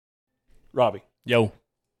Robbie. Yo.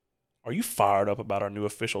 Are you fired up about our new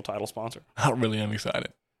official title sponsor? I really am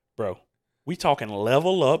excited. Bro, we talking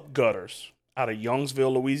Level Up Gutters out of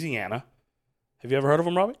Youngsville, Louisiana. Have you ever heard of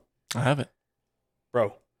them, Robbie? I haven't.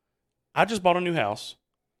 Bro, I just bought a new house.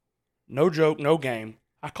 No joke, no game.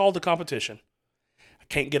 I called the competition. I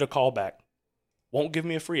can't get a call back. Won't give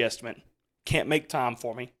me a free estimate. Can't make time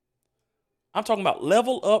for me. I'm talking about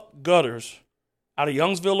Level Up Gutters out of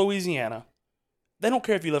Youngsville, Louisiana. They don't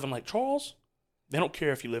care if you live in Lake Charles. They don't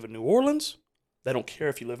care if you live in New Orleans. They don't care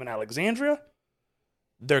if you live in Alexandria.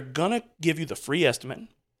 They're going to give you the free estimate.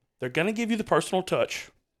 They're going to give you the personal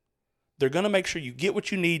touch. They're going to make sure you get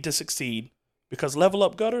what you need to succeed because Level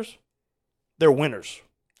Up Gutters, they're winners.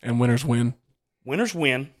 And winners win. Winners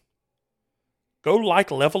win. Go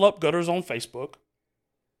like Level Up Gutters on Facebook.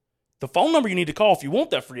 The phone number you need to call if you want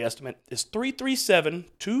that free estimate is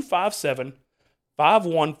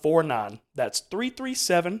 337-257-5149. That's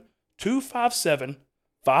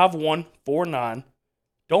 337-257-5149.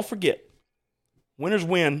 Don't forget, winners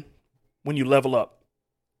win when you level up.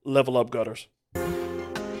 Level Up Gutters.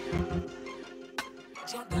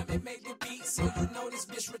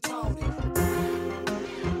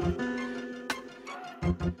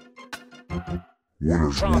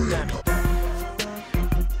 Winners win.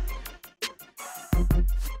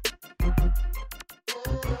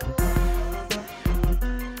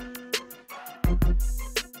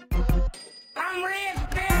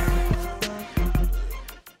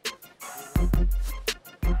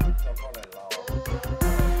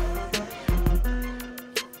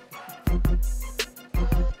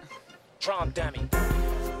 Dummy.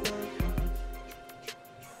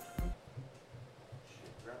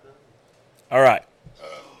 All right.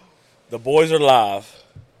 The boys are live.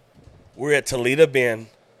 We're at Toledo Bend.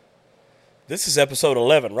 This is episode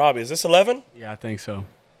 11. Robbie, is this 11? Yeah, I think so.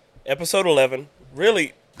 Episode 11.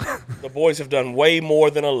 Really, the boys have done way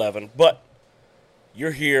more than 11, but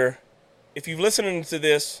you're here. If you've listened to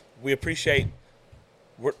this, we appreciate.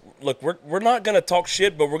 We're not gonna talk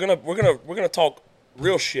shit, but we're gonna talk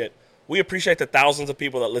real shit. We appreciate the thousands of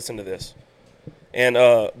people that listen to this, and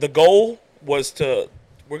the goal was to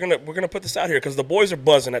we're gonna put this out here because the boys are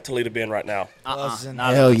buzzing at Toledo Bend right now.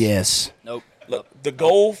 Hell yes. Nope. Look, the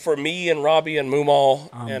goal for me and Robbie and Moomal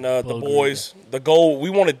and the boys, the goal, we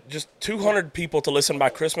wanted just 200 people to listen by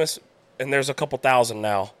Christmas, and there's a couple thousand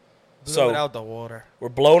now. Blow it out the water. We're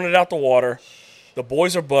blowing it out the water. The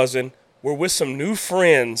boys are buzzing. We're with some new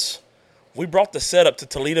friends. We brought the setup to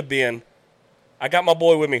Toledo Bend. I got my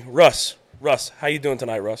boy with me, Russ. Russ, how you doing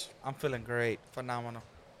tonight, Russ? I'm feeling great. Phenomenal.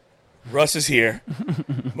 Russ is here.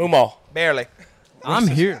 Moomal. Barely. I'm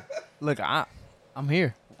here. Look, I'm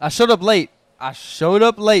here. I showed up late.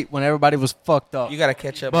 When everybody was fucked up. You got to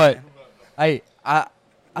catch up. But, man. hey, I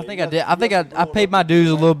think I did. I think I paid my dues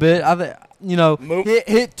a little bit.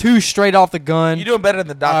 Hit two straight off the gun. You're doing better than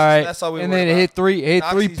the doctors. All right. That's all we and worry then about. hit three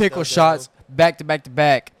Doxies pickle does that, shots back to back to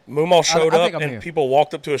back. Moomal showed I up, think I'm and here. people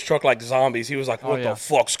walked up to his truck like zombies. He was like, what yeah. the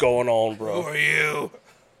fuck's going on, bro? Who are you?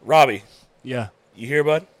 Robbie, Yeah. you here,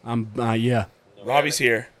 bud? Yeah. Robbie's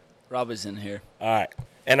here. Robbie's in here. All right.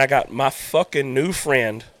 And I got my fucking new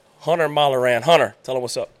friend, Hunter Malaran. Hunter, tell him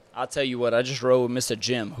what's up. I'll tell you what, I just rode with Mr.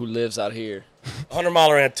 Jim, who lives out here. Hunter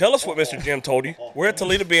Malaran, tell us what Mr. Jim told you. We're at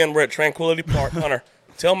Toledo Bend. We're at Tranquility Park. Hunter,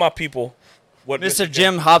 tell my people what Mr.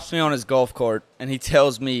 Jim hops me on his golf cart, and he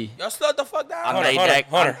tells me, Y'all slow the fuck down.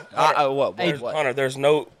 Hunter, there's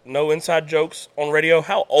no inside jokes on radio.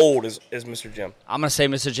 How old is Mr. Jim? I'm going to say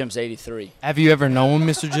Mr. Jim's 83. Have you ever known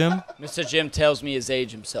Mr. Jim? Mr. Jim tells me his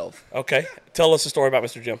age himself. Okay. Tell us a story about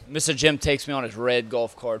Mr. Jim. Mr. Jim takes me on his red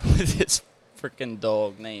golf cart with his freaking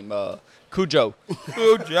dog named Cujo.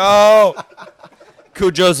 Cujo.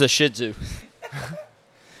 Cujo's a Shih Tzu.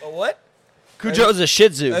 A what? Cujo's a Shih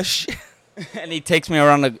Tzu. A shit. And he takes me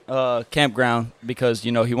around the campground because,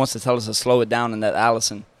 he wants to tell us to slow it down in that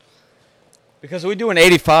Allison. Because we do an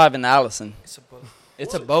 85 in the Allison. It's a boat.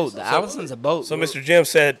 It's a boat. The Allison's a boat. So Mr. Jim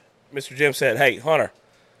said, hey, Hunter,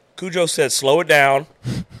 Cujo said slow it down.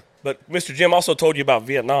 But Mr. Jim also told you about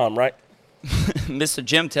Vietnam, right? Mr.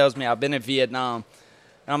 Jim tells me I've been in Vietnam.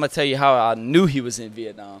 And I'm going to tell you how I knew he was in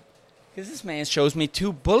Vietnam. Because this man shows me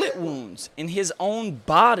 2 bullet wounds in his own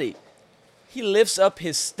body. He lifts up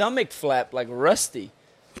his stomach flap like Rusty.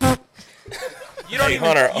 You don't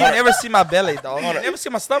Hunter, you never see my belly, dog. You never see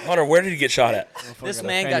my stomach. Hunter, where did he get shot at? This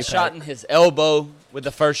man got shot in his elbow with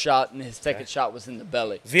the first shot, and his second shot was in the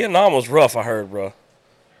belly. Vietnam was rough, I heard, bro.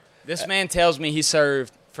 This man tells me he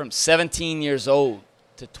served from 17 years old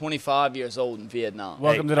to 25 years old in Vietnam.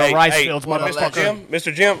 Welcome to the rice fields,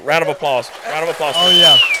 Mr. Jim, round of applause. Round of applause. Oh,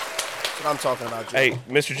 yeah. That's what I'm talking about, Jim. Hey,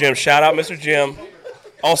 Mr. Jim, shout out Mr. Jim.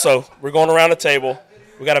 Also, we're going around the table.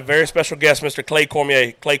 We got a very special guest, Mr. Clay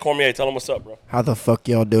Cormier. Clay Cormier, tell him what's up, bro. How the fuck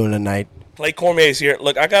y'all doing tonight? Clay Cormier's here.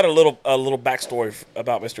 Look, I got a little backstory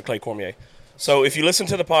about Mr. Clay Cormier. So if you listen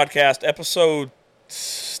to the podcast, episode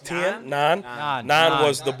 10, 9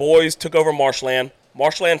 was the boys took over Marshland.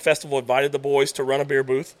 Marshland Festival invited the boys to run a beer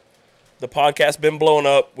booth. The podcast been blowing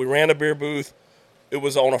up. We ran a beer booth. It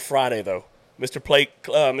was on a Friday, though. Mr.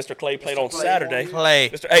 Clay played on Saturday.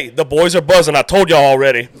 Hey, the boys are buzzing. I told y'all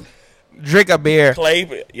already. Drink a beer.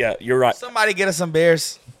 Clay, yeah, you're right. Somebody get us some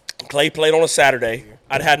beers. Clay played on a Saturday.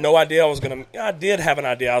 I had no idea I did have an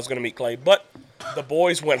idea I was going to meet Clay, but the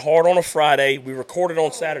boys went hard on a Friday. We recorded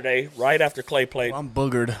on Saturday right after Clay played. I'm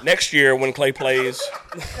boogered. Next year when Clay plays,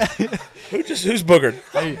 who's boogered?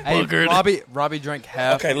 Hey, Robbie drank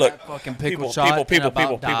half. Okay, look, that fucking pickle people, shot.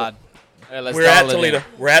 people. Died. Hey, let's We're at dial it in. Toledo.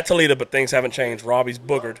 We're at Toledo, but things haven't changed. Robbie's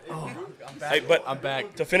boogered. Hey, but I'm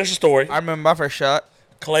back. to finish the story, I remember my first shot.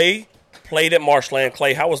 Clay played at Marshland.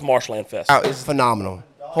 Clay, how was Marshland Fest? Oh, it's Phenomenal.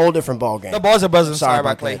 Whole different ball game. the balls are buzzing. Sorry Sorry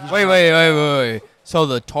about about Clay. that. Wait. So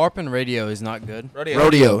the Tarpon radio is not good?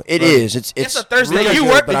 Rodeo. It is. It's a Thursday. really You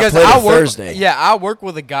good, work but Because I played I it work. Thursday. Yeah, I work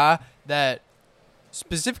with a guy that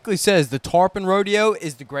specifically says the Tarpon rodeo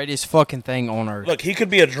is the greatest fucking thing on earth. Look, he could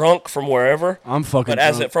be a drunk from wherever, I'm fucking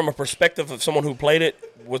but drunk. from a perspective of someone who played it,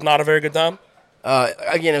 was not a very good time.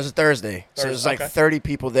 Again, it was a Thursday, so there's like okay. 30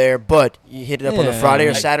 people there. But you hit it up on a Yeah. Friday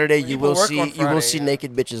or Saturday, you People will work see on Friday, yeah.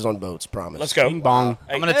 naked bitches on boats. Promise. Let's go. Bing bong.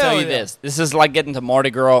 Hey, I'm going to tell you yeah. this. This is like getting to Mardi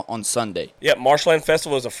Gras on Sunday. Yeah, Marshland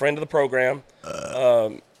Festival is a friend of the program.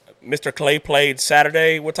 Mr. Clay played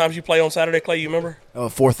Saturday. What times you play on Saturday, Clay? You remember?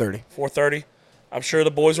 4:30. 4:30. I'm sure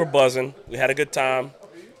the boys were buzzing. We had a good time.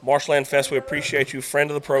 Marshland Fest, we appreciate you, friend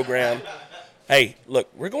of the program. Hey, look,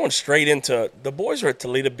 we're going straight into the boys are at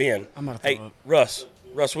Toledo Bend. I'm about to Hey, throw up.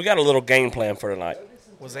 Russ, we got a little game plan for tonight.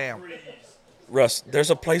 Was damn. Russ, there's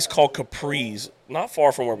a place called Capri's, not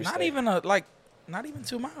far from where we Not stay. even not even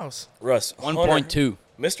 2 miles. Russ, 1.2.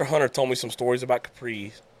 Mr. Hunter told me some stories about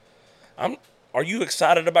Capri's. Are you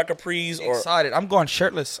excited about Capri's or Excited. I'm going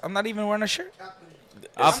shirtless. I'm not even wearing a shirt.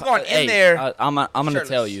 I'm going in there I'm going to shirtless.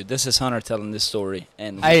 tell you. This is Hunter telling this story.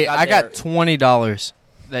 And Hey, I there- got $20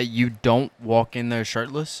 that you don't walk in there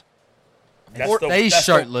shirtless. Stay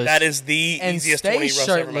shirtless That is the and easiest stay 20 Russ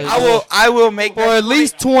ever made. shirtless. I will make for that at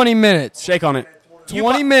least 20 minutes. Shake on it.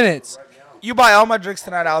 20 minutes. You buy all my drinks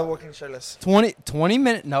tonight. I'll work in shirtless. 20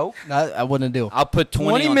 minutes. No, I wouldn't do. I'll put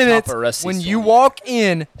 20 on minutes top of Rusty's when you 20. walk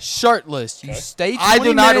in shirtless. You stay 20 I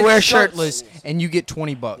do not minutes wear shirts. shirtless, and you get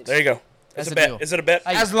 $20. There you go. That's It's a a bet. deal. Is it a bet?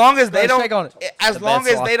 Hey, As long as they Let's check on don't, it. as The long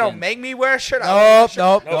bet's as they locked don't in. make me wear a shirt. I'll wear a shirt.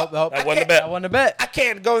 Nope. That wasn't a bet. That wasn't a bet. I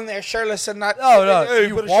can't go in there shirtless and not. No. Hey,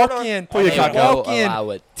 You put a walk shirt on. in. Pull your you cock walk out. in. Allow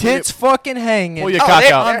it. Tits fucking hanging. Pull your Oh, cock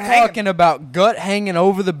they- out. they're I'm hanging. talking about gut hanging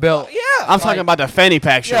over the belt. Yeah, I'm talking about the fanny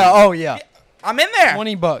pack shirt. Yeah. Oh yeah. I'm in there.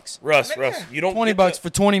 $20. Russ, you don't $20 get to- for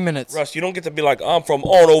 20 minutes. Russ, you don't get to be like, I'm from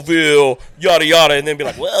Arnoldville, yada yada, and then be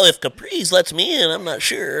like, well, if Capri's lets me in, I'm not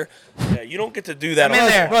sure. Yeah, you don't get to do that. I'm in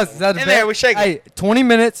there. Russ, is that a In bet? there, we shake it. Hey, 20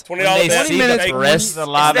 minutes. $20 When they bet. see minutes the when rest you- The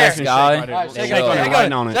live there. action Guy. shake right Shake there. on it. Shake Shake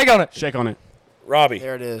on it. Shake on it. Shake on it. Robbie,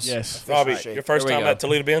 There it is. Yes. Robbie, Shake. your first Here we time go. at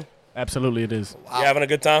Toledo Bend? Absolutely it is. You having a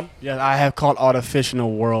good time? Yeah, I have caught all the fish in the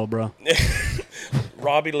world, bro.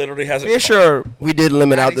 Robbie literally has a Fisher. We did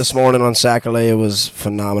limit out this morning on Saturday. It was a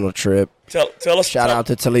phenomenal trip. Tell us. Shout out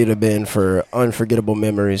to Toledo Bend for unforgettable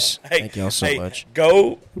memories. Hey, Thank y'all so much.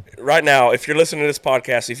 Go right now. If you're listening to this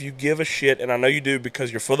podcast, if you give a shit, and I know you do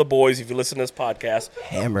because you're for the boys, if you listen to this podcast,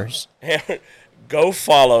 Hammers. go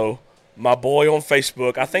follow my boy on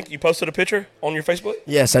Facebook. I think you posted a picture on your Facebook.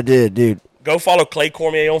 Yes, I did, dude. Go follow Clay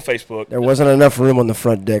Cormier on Facebook. There wasn't enough room on the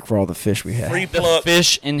front deck for all the fish we had. Free The plug.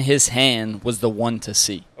 fish in his hand was the one to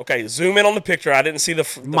see. Okay, zoom in on the picture. I didn't see the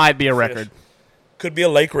Might be a fish. record. Could be a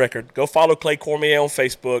lake record. Go follow Clay Cormier on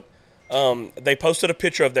Facebook. They posted a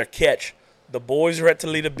picture of their catch. The boys are at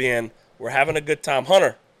Toledo Bend. We're having a good time.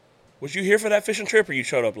 Hunter, was you here for that fishing trip or you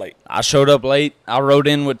showed up late? I showed up late. I rode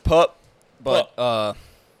in with Pup, but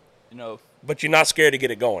But you're not scared to get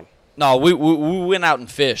it going. no, we went out and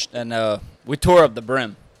fished and we tore up the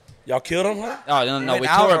brim. Y'all killed him, Hunter? Oh no, Went we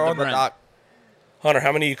out tore or up on the the brim. dock. Hunter,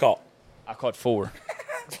 how many you caught? I caught 4.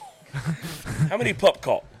 How many pup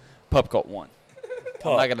caught? Pup caught 1.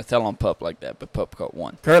 I'm not gonna tell on Pup like that, but Pup caught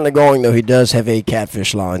 1. Currently going though, he does have a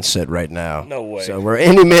catfish line set right now. No way. So we're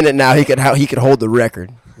any minute now he could hold the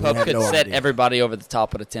record. We Pup have could no set idea. everybody over the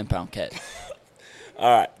top of the 10-pound catch.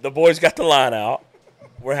 All right, the boys got the line out.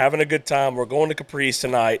 We're having a good time. We're going to Capri's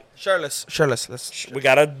tonight. Shirtless. Let's. We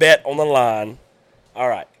got a bet on the line. All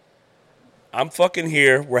right. I'm fucking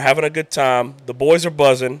here. We're having a good time. The boys are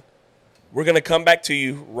buzzing. We're going to come back to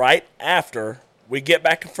you right after We get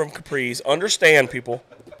back from Capri's. Understand, people.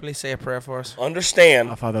 Please say a prayer for us. Understand.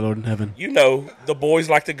 Our Father, Lord in heaven. You know, the boys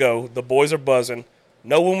like to go. The boys are buzzing.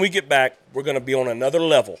 Know when we get back, we're going to be on another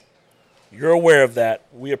level. You're aware of that.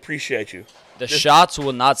 We appreciate you. The shots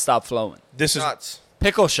will not stop flowing. This is Nuts.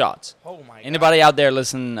 Pickle shots. Oh my God. Anybody out there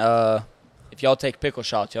listen? If y'all take pickle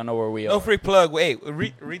shots, y'all know where we are. No free plug. Wait,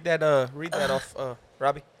 read that off,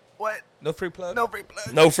 Robbie. What? No free plug. No free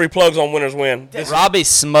plug. no free plugs on Winners Win. This Robbie's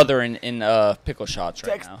smothering in pickle shots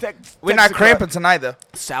right now. We're not cramping tonight though.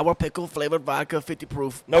 Sour pickle flavored vodka, 50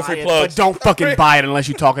 proof. No Buy free it. plugs. But don't fucking buy it unless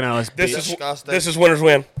you're talking to us. This bitch. is Disgusting. this is Winners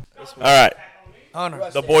Win. All right,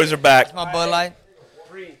 Hunter, the boys are back. my Bud Light.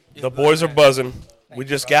 The boys are buzzing. We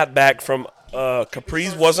just got back from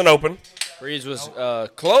Capri's wasn't open. Breeze was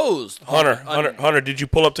closed. Hunter, did you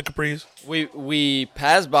pull up to Capri's? We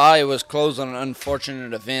passed by. It was closed on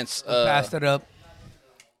unfortunate events. Passed it up.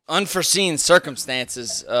 Unforeseen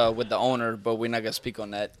circumstances with the owner, but we're not gonna speak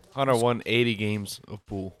on that. Hunter won 80 games of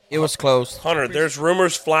pool. It was closed. Hunter, there's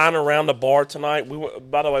rumors flying around the bar tonight.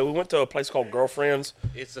 By the way, we went to a place called Girlfriends.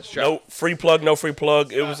 It's a No free plug, no free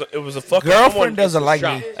plug. It was a fucking Girlfriend doesn't like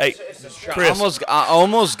me. Hey, I Chris,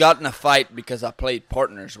 almost got in a fight because I played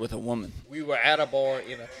partners with a woman. We were at a bar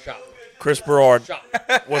in a shop. Chris Berard.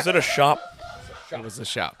 Was it a shop? It was a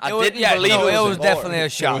shop. I It was- didn't yeah, believe no, it was, it was definitely a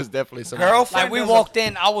It shop. was definitely some Girlfriend. Like we doesn't- walked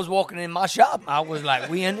in, I was walking in my shop. I was like,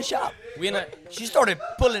 "We in the shop." She started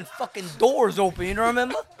pulling fucking doors open. You know,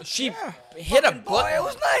 remember? She hit a Boy, button. it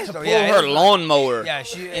was nice. to though. pull Yeah, it her was lawnmower.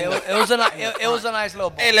 nice. Yeah, it was a nice little.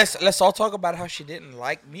 Bar. Hey, let's all talk about how she didn't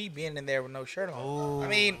like me being in there with no shirt on. I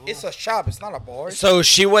mean, it's a shop. It's not a bar. So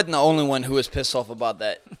she wasn't the only one who was pissed off about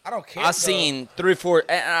that. I don't care. I though. seen 3 or 4.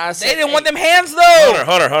 And I said, They didn't want "Hey, them hands though.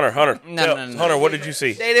 Hunter. No. Hunter, what did you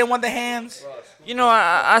see? They didn't want the hands. You know,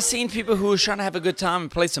 I seen people who was trying to have a good time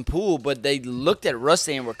and play some pool, but they looked at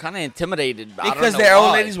Rusty and were kind of intimidated. I don't Because know their old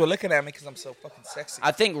why. ladies were looking at me because I'm so fucking sexy.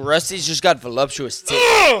 I think Rusty's just got voluptuous tits.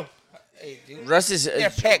 Hey, dude. Rusty's They're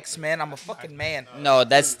pecs, man. I'm a fucking man. no,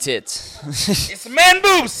 that's tits. It's man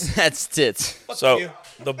boobs. That's tits. So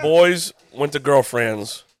the boys went to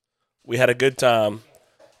Girlfriends. We had a good time.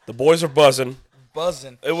 The boys are buzzing.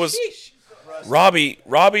 Buzzing. It was Sheesh.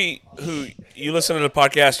 Robbie, who you listen to the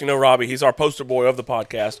podcast, you know Robbie. He's our poster boy of the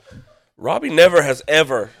podcast. Robbie never has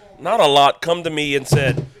ever, not a lot, come to me and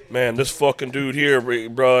said, "Man, this fucking dude here,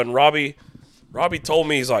 bro." And Robbie told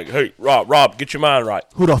me, he's like, "Hey, Rob, get your mind right."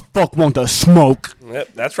 Who the fuck want the smoke? Yep,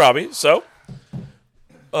 that's Robbie. So,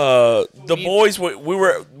 the boys, we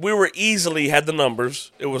were easily had the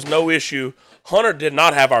numbers. It was no issue. Hunter did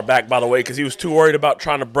not have our back, by the way, because he was too worried about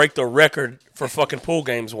trying to break the record for fucking pool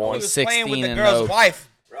games won. He was playing with 16 the and girl's 0. wife.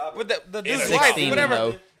 With the dude's wife, 16 and whatever.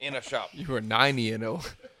 0. in a shop. You were 90 and 0.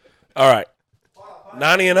 All right,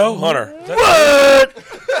 90 and 0, Hunter. Is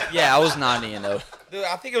that- Yeah, I was 90 and 0. Dude,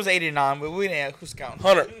 I think it was 89, but we didn't. Who's counting?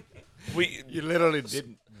 Hunter, we. You literally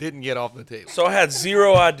didn't get off the table. So I had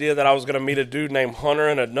zero idea that I was gonna meet a dude named Hunter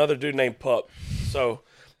and another dude named Pup. So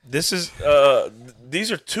this is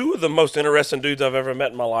these are two of the most interesting dudes I've ever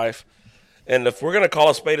met in my life. And if we're gonna call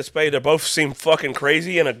a spade, they both seem fucking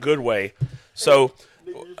crazy in a good way. So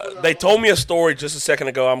they told me a story just a second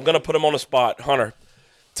ago. I'm gonna put them on the spot. Hunter,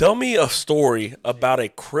 tell me a story about a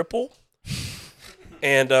cripple,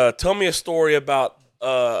 and tell me a story about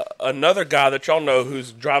another guy that y'all know who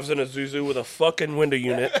drives in a Zuzu with a fucking window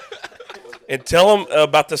unit. And tell them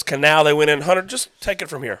about this canal they went in. Hunter, just take it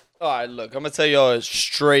from here. All right, look, I'm going to tell y'all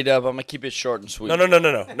straight up. I'm going to keep it short and sweet. No.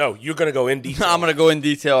 You're going to go in detail. I'm going to go in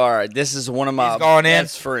detail. All right, this is one of my He's going in.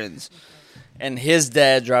 best friends. And his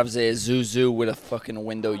dad drives a Zuzu with a fucking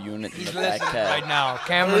window unit in He's the back listening cab. right now.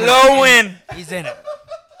 Cameron. Low win. He's in it.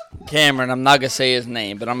 Cameron, I'm not going to say his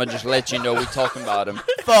name, but I'm going to just let you know we're talking about him.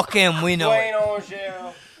 Fuck him. We know it.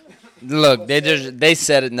 Look, they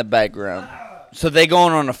said it in the background. So they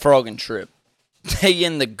going on a frogging trip. They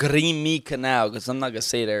in the Grimy Canal, because I'm not going to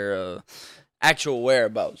say their actual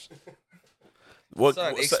whereabouts. What,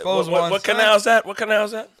 Son, what's expose that? What one, canal is that? What canal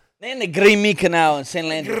is that? They in the Grimy Canal in St.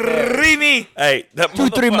 Landry. Remy. Hey, that 2-3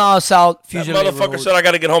 motherfucker- miles south. That Fusion motherfucker said I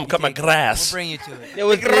got to get home and cut my We'll grass. bring you to it. It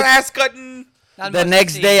was Grass cutting. Not the much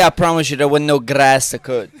next to see. day, I promise you, there wasn't no grass to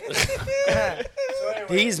cut.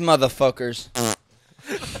 These motherfuckers.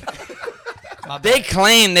 They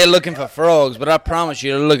claim they're looking for frogs, but I promise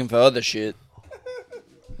you, they're looking for other shit.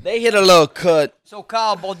 They hit a little cut. So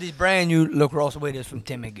Kyle bought these brand new lacrosse waders from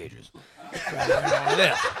Tim McGidgers.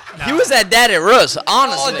 He was at Daddy Russ,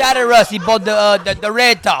 honestly. Oh, Daddy Russ. He bought the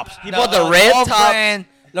red tops. He bought the red top. off-brand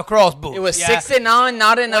lacrosse boots. It was Yeah. $69,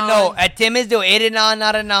 not a Well, no, at Timmons they were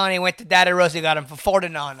 $89.99. He went to Daddy Russ. He got them for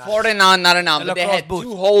 $49. $49.99, but they lacrosse had boots.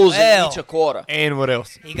 2 holes Well. in each a quarter. And what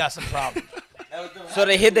else? He got some problems. So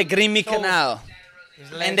they hit the Grimy Canal.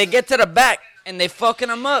 And they get to the back, and they fucking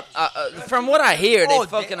them up. From what I hear, they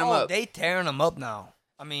fucking them up. They tearing them up now.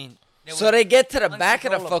 I mean. So they get to the back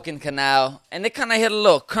of the fucking canal, and they kind of hit a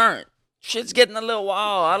little current. Shit's getting a little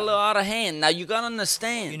wild, a little out of hand. Now, you got to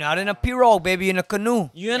understand. You're not in a pirogue, baby. You're in a canoe.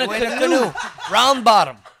 You're in a canoe. Round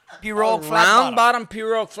bottom. Pirogue, flat round bottom,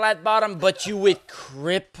 pirogue, flat bottom, but you with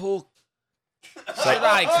cripple.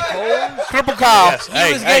 Cripple Kyle. Yes.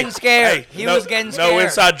 He was getting scared. He was getting scared. No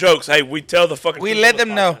inside jokes. Hey, we tell the fucking. We let them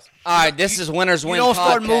know. All right, this is Winners Win You don't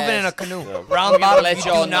start podcast. moving in a canoe. Round bottom, let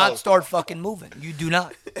you y'all do not know. start fucking moving. You do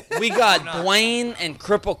not. We got Dwayne and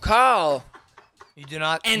Cripple Kyle, You do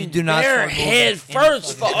not. and you do not they're start moving head in the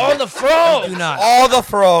first for fucking- all the frogs. You do not. All the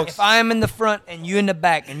frogs. If I am in the front and you in the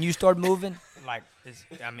back and you start moving, like,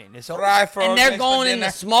 it's over. Fry frogs. And they're next going for in the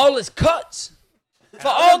dinner. smallest cuts for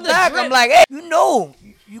all the back. drip. I'm like, hey,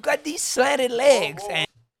 you got these slanted legs. And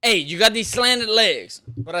Hey, you got these slanted legs,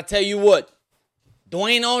 but I tell you what,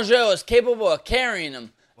 Dwayne Angel is capable of carrying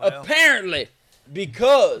them. Apparently,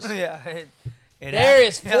 because it there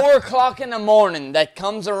is happens. 4 o'clock in the morning that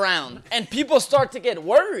comes around, and people start to get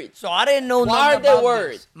worried. So I didn't know Why nothing are they about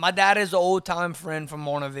worried? this. My dad is an old time friend from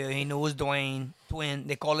Morneville. He knows Dwayne, Twin.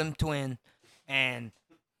 They call him Twin, and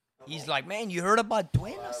he's like, "Man, you heard about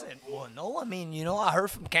Dwayne?" I said, "Well, no. I mean, I heard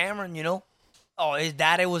from Cameron. Oh, his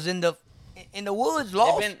daddy was in the woods,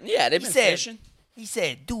 lost. They've been He said- fishing. He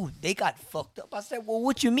said, "Dude, they got fucked up." I said, "Well,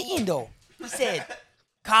 what you mean though?" He said,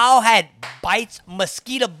 "Kyle had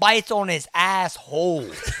mosquito bites on his asshole."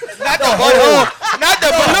 Not the butthole. Not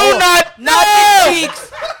the balloon knot. Not the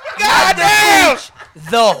cheeks. God not the damn. cheeks,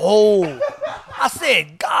 the hole. I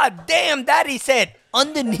said, "God damn." Daddy said,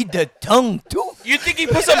 "Underneath the tongue too." You think he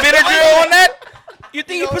put some Benadryl on that? You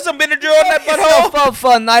think he put some Benadryl on that It's butthole? no fun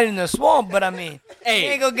for a night in the swamp, but I mean, Hey,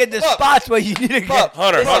 you ain't gonna get the spots where you need to get.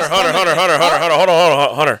 Hunter, hold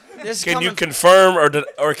on. This Can you coming- confirm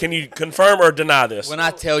or can you confirm or deny this? When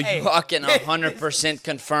I tell you, I can 100%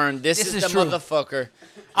 confirm this is is the true. motherfucker.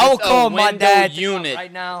 I will with a call my window dad unit.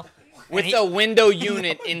 right now. With he- a window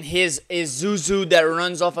unit in his Isuzu that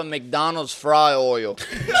runs off of McDonald's fry oil.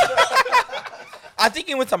 I think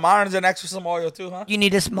he went to Myron's and asked for some oil too, huh? You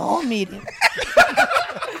need a small medium.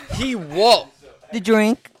 He walked. The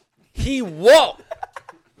drink. He walked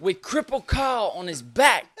with Cripple Kyle on his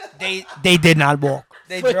back They did not walk.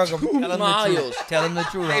 They for drug him. 2 miles. Tell him the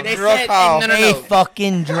truth. They drug said, Kyle. no. They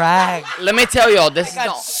fucking dragged. Let me tell y'all, this is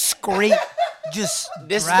Got the scraped. Just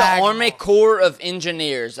This is the dragged. Army Corps of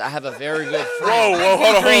Engineers. I have a very good friend. Whoa,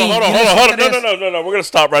 hold on. No. We're gonna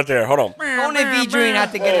stop right there. Hold on. Only V-Dream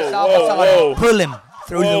had to get us out. Whoa, whoa. Pull him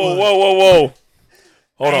through the woods. Whoa.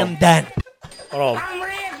 Hold I am on. done. Hold on.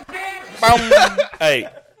 Hey,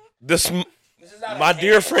 my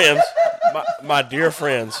dear friends, my dear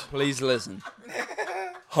friends, Please listen.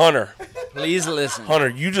 Hunter, Please listen.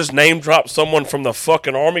 you just name dropped someone from the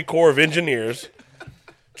fucking Army Corps of Engineers.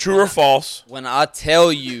 True or false? When I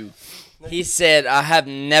tell you, he said, I have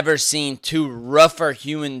never seen 2 rougher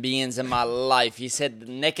human beings in my life. He said, the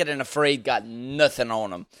Naked and Afraid got nothing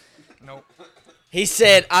on them. Nope. He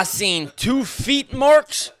said, I seen 2 feet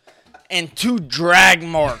marks and 2 drag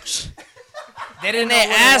marks. They didn't And they know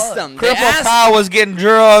what it asked was. them. They Cripple asked, Kyle was getting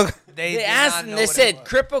drugged. they did asked not him. know They what it said, was.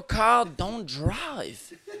 Cripple Kyle, don't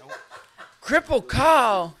drive. Cripple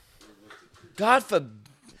Kyle, God forbid.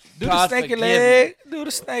 Do God the snaky forgive leg. Do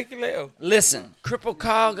the snaky leg. Listen, Cripple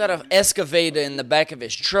Kyle got an excavator in the back of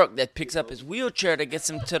his truck that picks up his wheelchair that gets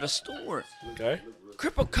him to the store. Okay.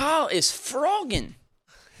 Cripple Kyle is frogging.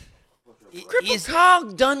 Cripple He's- Kyle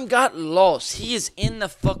done got lost. He is in the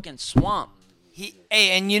fucking swamp.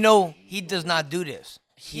 And he does not do this.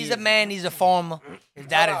 He's a man. He's a farmer. His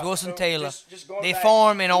dad is Wilson Taylor. They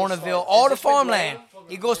farm in Orneville, all the farmland.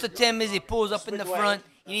 He goes to Timmy's. He pulls up in the front.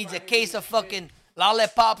 He needs a case of fucking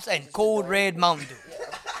lollipops and cold red Mountain Dew.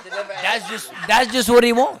 That's just what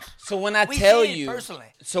he wants. So when I We tell see it you, personally.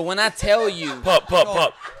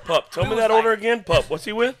 Pup. Tell me that order again. Pup, what's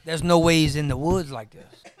he with? There's no way he's in the woods like this.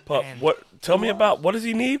 Pup, Man. what? Tell me about what does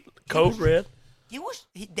he need? Code red.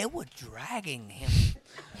 They were dragging him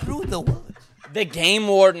through the woods. the game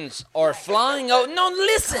wardens are flying out. No,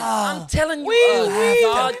 listen. I'm telling you,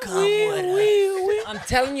 I'm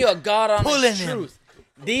telling you a God honest Pulling him. truth.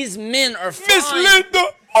 These men are Miss flying. Linda,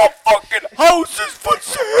 our fucking house is for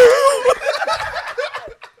sale.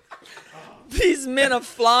 These men are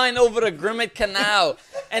flying over the Grimmett Canal,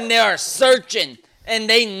 and they are searching, and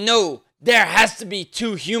they know there has to be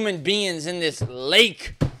two human beings in this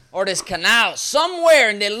lake or this canal somewhere,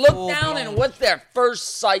 and they look down, and what's their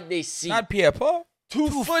first sight they see? Not Pierre Paul. Two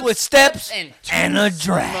footsteps and two and a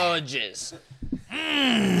drag. smudges.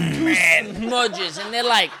 smudges, and they're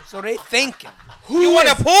like, So they thinking. You want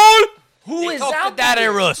a pool? who They is talk to out Daddy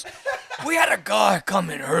there? Russ. We had a guy come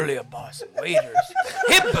in earlier by some waiters,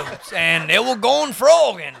 hip boots, and they were going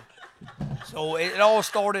frogging. So it all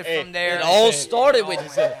started from there. It all started with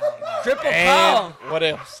Cripple Kyle. What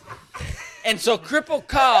else? And so Cripple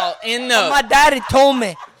Kyle in the My daddy told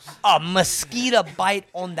me a mosquito bite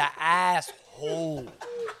on the asshole.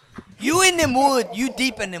 You in the woods, you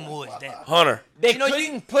deep in the woods then. Hunter, they you know,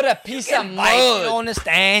 couldn't put a piece of Bite, you mud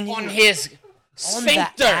understand? on his on the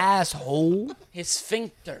sphincter. asshole. His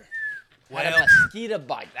sphincter. Had a Well, mosquito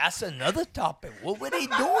bite. that's another topic. What were they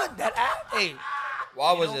doing? Hey,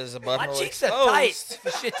 Why was his my butthole cheeks are tight exposed?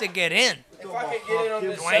 for shit to get in. If I could get in on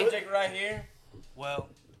this subject right here. Well,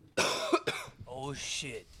 oh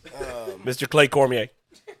shit. Mr. Clay Cormier.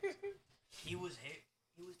 He was here.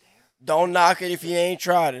 He was there. Don't knock it if you ain't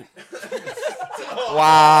tried it.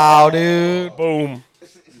 Wow, dude. Boom.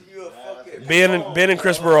 Ben and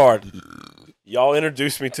Chris Berard. Y'all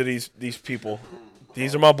introduced me to these people.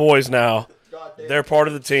 These are my boys now. They're part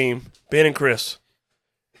of the team. Ben and Chris.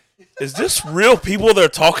 Is this real people they're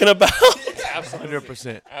talking about?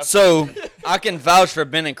 100%. So I can vouch for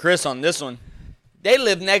Ben and Chris on this one. They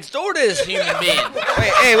live next door to this human being.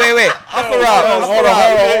 Wait. Uncle Rob. Hold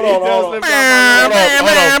on. Hold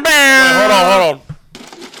on.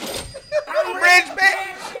 Bridge, man.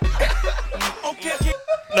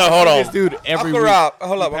 No, hold This on. dude every Uncle week Rob.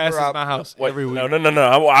 Hold up, Uncle passes Rob. my house Wait, every week. no.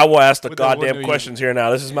 I will ask the With the window goddamn unit. questions here now.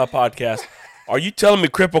 This is my podcast. Are you telling me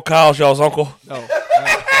Cripple Kyle's y'all's uncle? No.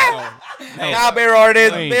 Now Berard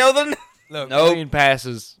is Dwayne. building. Look, Dwayne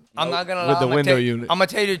passes I'm not gonna lie. with the I'ma window tell, unit. I'm gonna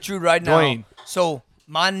tell you the truth right now. Dwayne. So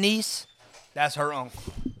my niece, that's her uncle.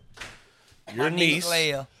 Your My niece.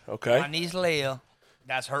 Leia. My Okay. niece Leia,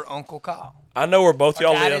 that's her uncle Kyle. I know where both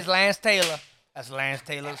y'all That live. is Lance Taylor. That's Lance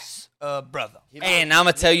Taylor's brother. And I'm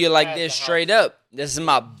going to tell you like this straight up. This is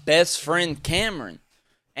my best friend, Cameron.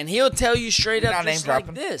 And he'll tell you straight up Not just name like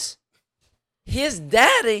dropping. this. His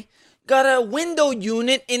daddy got a window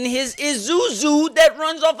unit in his Isuzu that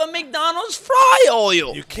runs off of McDonald's fry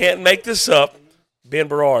oil. You can't make this up. Ben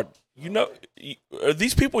Berard. You know, are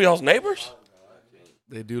these people y'all's neighbors?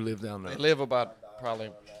 They do live down there. They live about probably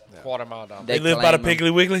a quarter mile down. They live by the claim 'em.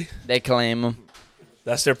 Piggly Wiggly? They claim him.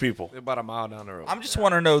 That's their people. They're about a mile down the road. I'm just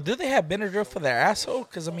want to know, do they have Benadryl for their asshole?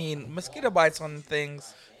 Because, I mean, mosquito bites on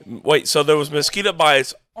things. Wait, so there was mosquito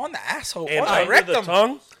bites On the asshole. and on the under the rectum.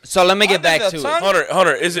 tongue? So let me get Under back the to tongue? it.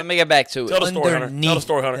 Hunter, is Let it? me get back to Tell it. the story, Hunter. Tell the Underneath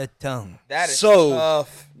story, Hunter. the tongue. That is So-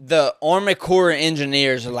 tough. The Army Corps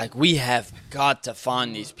engineers are like, we have got to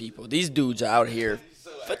find these people. These dudes are out here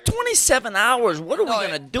for 27 hours. What are we going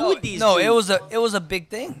to do with these No, dudes? it was a big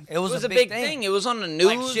thing. It was, It was a big thing. It was on the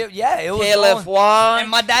Like, news. shit, yeah, it was. KLFY. going. And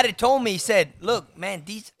my daddy told me, he said, "Look, man,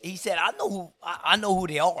 these." He said, I know who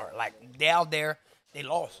they are. Like they out there, they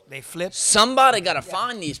lost, they flipped. Somebody got to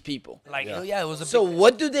find these people. Like yeah, it was a. So big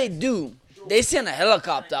what do? They send a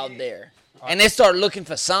helicopter out there, and they start looking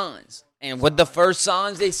for signs. And what the first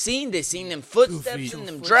signs they seen them footsteps and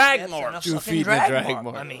them drag marks. 2 feet in the drag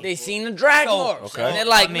mark. I mean, They seen the drag So- marks. Okay. And they're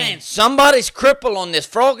like, man, somebody's crippled on this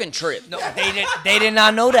frogging trip. no, they did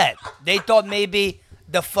not know that. They thought maybe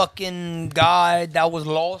the fucking guy that was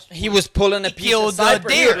lost He was pulling a piece killed of the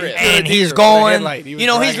cypress deer, strip. and deer he's with a going. headlight. He was You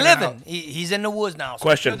know, he's dragging it living. He's in the woods now. So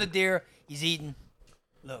Question. He killed the deer. He's eating.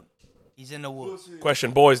 Look, he's in the woods.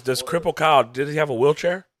 Question, boys. Does Cripple Kyle, did he have a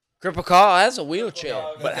wheelchair? Cripple Kyle has a wheelchair.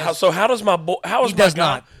 But how does my boy? How is He my does guy?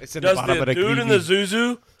 not. It's in the Does bottom the of the dude in the TV.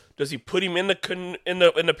 Zuzu? Does he put him in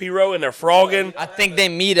the P-row and they're frogging? I think they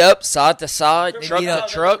meet up side to side, truck meet to up.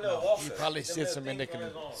 truck. He probably sits him in the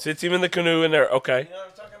canoe. Sits him in the canoe and they're okay.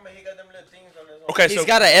 Okay, He's so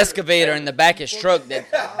got an excavator in the back of his truck that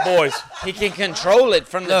boys, he can control it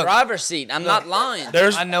from the Look. driver's seat. I'm not lying.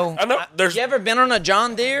 there's I know. There's You ever been on a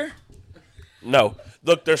John Deere? no.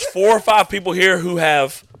 Look, there's 4 or 5 people here who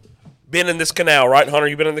have been in this canal, right? Hunter,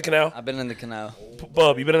 you been in the canal? I've been in the canal.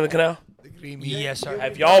 Bub, you been in the canal? Yes, sir.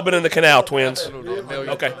 Have y'all been in the canal, twins?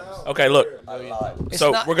 Okay. Okay, look. It's So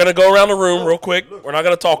not- we're gonna go around the room real quick. We're not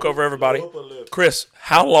gonna talk over everybody. Chris,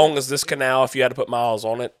 how long is this canal if you had to put miles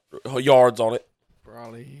on it, yards on it?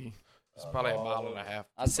 It's probably a mile and a half.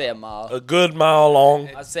 I'd say a mile. A good mile long.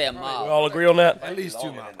 I'd say a We mile. all agree on that? At least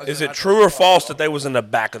 2 miles. Is it true or false that they was in the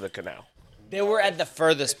back of the canal? They were at the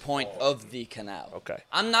furthest point of the canal. Okay.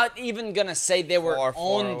 I'm not even gonna say they were Far, far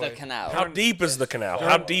on the away. canal. How deep is the canal?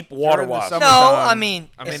 How deep water-wise? summer- No, Summertime. I mean,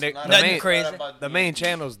 I mean, it's the nothing main- crazy. The main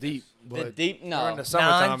channel's deep. The But deep? No. during the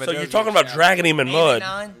summertime, Nine. it So you're does talking get about dragging him in Maybe mud.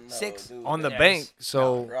 9, 6. on the Yes. bank.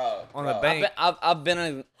 So on the bank, I've been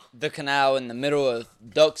in the canal in the middle of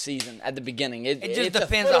duck season at the beginning. It just it's a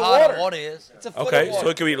depends foot on of how water. the water is. It's a foot Okay, of water. so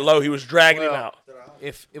it could be low. He was dragging him out.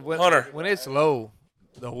 When, Hunter. when it's low,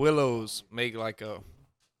 the willows make like a.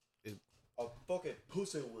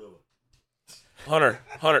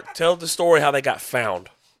 Hunter, tell the story how they got found.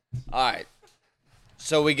 All right.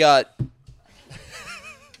 So we got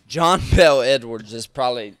John Bell Edwards is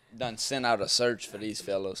probably done sent out a search for these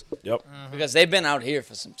fellows Yep. because they've been out here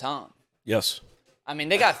for some time. Yes. I mean,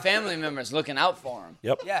 they got family members looking out for him.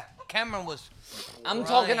 Yep. Yeah, Cameron was I'm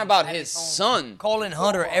talking about his son. calling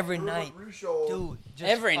Hunter every night. Dude, just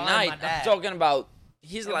Every find night, my I'm dad. talking about.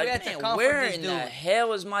 He's And we like, had to man, comfort where this in the dude."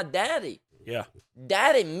 hell is my daddy? Yeah.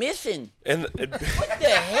 Daddy missing. And What the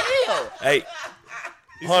hell? hey,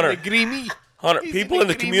 Hunter, Grimy. people in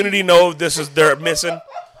the community know they're missing.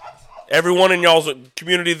 Everyone in y'all's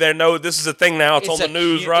community there know this is a thing now. It's on the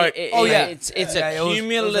news, right? Oh, yeah. It's Yeah, a it was a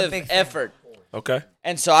cumulative big thing. effort. Okay.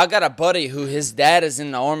 And so I got a buddy who his dad is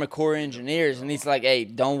in the Army Corps of Engineers, and he's like, hey,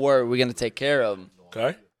 don't worry, we're going to take care of him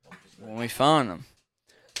Okay. when we find him.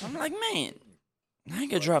 I'm like, man, I ain't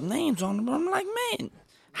going to drop names on them, but I'm like, man,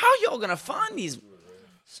 how y'all going to find these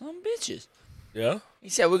some bitches? Yeah. He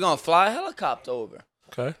said, we're going to fly a helicopter over.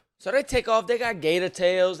 Okay. So they take off. They got gator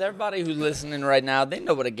tails. Everybody who's listening right now, they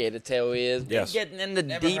know what a gator tail is. Yes. They're getting in the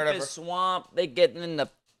Never heard of her. deepest swamp. They getting in the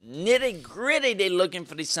nitty gritty. They looking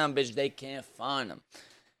for these son bitches. They can't find them.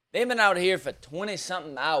 They've been out here for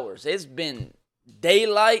 20-something hours. It's been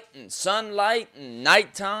daylight and sunlight and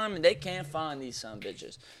nighttime, and they can't find these son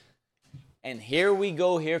bitches. And here we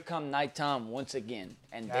go. Here come nighttime once again.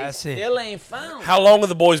 And they That's it. still ain't found. How long have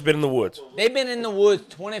the boys been in the woods? They've been in the woods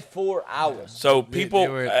 24 hours. So people, they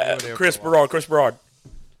were there Chris for a Berard,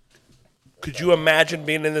 could you imagine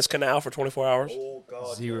being in this canal for 24 hours?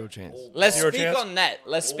 Zero chance. Let's Zero speak chance? on that.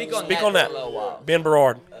 Let's speak on Speak that on that. for a little while. Ben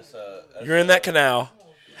Berard, you're in that canal.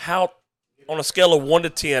 How, on a scale of 1 to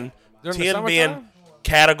 10, During the 10 being summertime?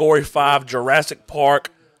 Category 5, Jurassic Park,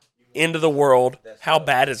 end of the world, how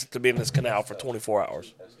bad is it to be in this canal for 24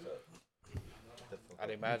 hours? I'd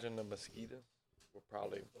imagine the mosquitoes were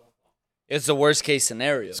probably. It's the worst case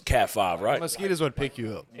scenario. It's Cat 5, right? Mosquitoes would pick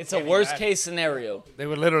you up. It's a worst case scenario. They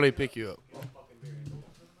would literally pick you up.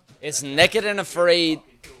 It's naked and afraid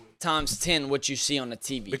times 10 what you see on the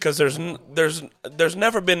TV. Because there's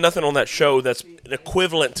never been nothing on that show that's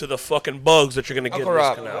equivalent to the fucking bugs that you're going to get Uncle in this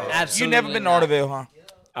Rob, canal. Absolutely you never been to not. Arterville, huh?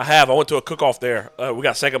 I have. I went to a cook-off there. We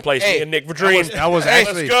got second place. Hey, Me and Nick Vadrine. That was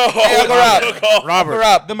actually Let's go. Hey, Uncle Rob. Cook-off. Robert. Uncle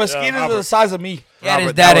Rob, the mosquitoes are the size of me. Yeah, his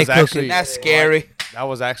Robert, daddy that was cooking. actually That's scary. That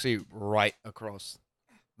was actually right across.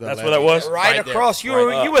 That's where that was. Right there. across. You Right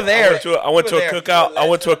were there. you were there. I went to a cookout. I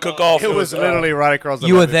went to a cook-off. It was literally right across the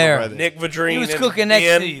You were levee from there. where they- Nick Vadrine. He was and cooking next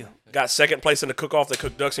Ben to you. Got second place in the cook-off. They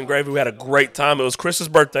cooked ducks and gravy. We had a great time. It was Chris's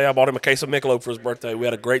birthday. I bought him a case of Michelob for his birthday. We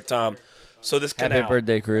had a great time. So this canal.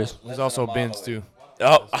 Chris. There's also Ben's too.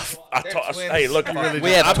 Oh, twins. hey, look, We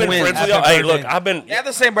have I've been twins. friends with y'all. Hey, look, You have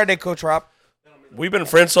the same birthday, Coach Rob. we've been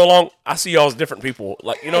friends so long. I see y'all as different people.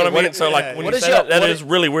 Like, you know what I mean? So, like, when what you is say y'all- that what is is-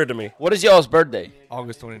 really weird to me. What is y'all's birthday?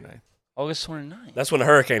 August 29th. August 29th. That's when the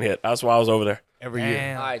hurricane hit. That's why I was over there. Every year.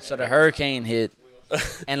 Damn. All right, so the hurricane hit.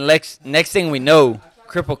 And next thing we know,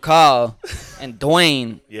 Cripple Kyle and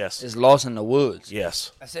Dwayne Yes. is lost in the woods.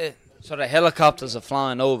 Yes. That's it. So the helicopters are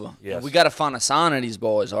flying over. Yes. And we got to find a sign of these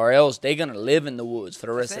boys, or else they're going to live in the woods for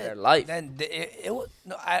the rest of That's their it. life. Then it was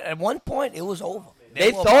no, at one point it was over.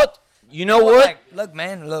 They were- thought, you know they were what? like, look,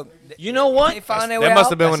 man, look. You know what? They found their way That must out,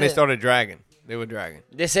 have been when they that's it. started dragging. They were dragging.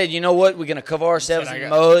 They said, you know what? We're going to cover ourselves said, in "I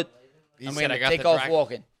mud, He and we're said, going "I to got take the off dragon."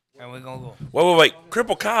 walking. And we're gonna go. Wait.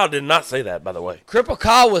 Cripple Kyle did not say that, by the way. Cripple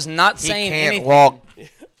Kyle was not He saying can't anything walk.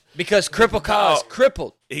 because Cripple Kyle is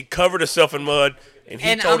crippled. He covered himself in mud, and he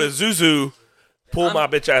And told I'm- his Zuzu, pull my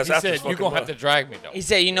bitch ass He out said, this "You're fucking gonna have mud." to drag me though." He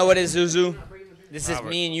said, you know what is Zuzu? This is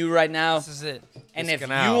me and you right now. This is it. And This if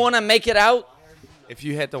canal. you want to make it out, If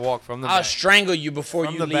you had to walk from the I'll back. strangle you before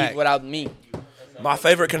From you the leave back. without me. My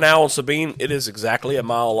favorite canal in Sabine, it is exactly a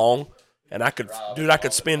mile long, and I could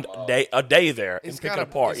spend a day there and pick it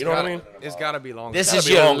apart. You know what I mean? It's got to be longer. This gotta is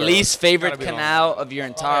be your longer. least favorite Gotta be canal of your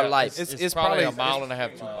entire life. It's probably probably a mile and a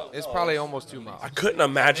half, 2 miles. It's probably almost 2 miles. I couldn't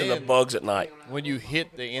imagine the bugs at night. When you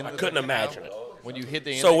hit the end, I of couldn't the canal, imagine it. When you hit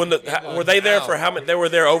the end, So of when the end of were they there canal, for how many? They were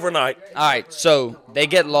there overnight. All right, so they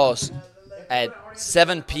get lost at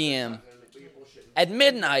 7 p.m. At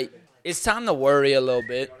midnight, it's time to worry a little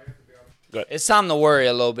bit. Good. It's time to worry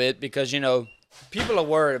a little bit because, you know, people are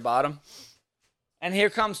worried about him. And here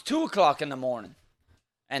comes 2 o'clock in the morning.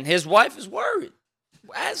 And his wife is worried,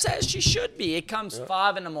 as she should be. It comes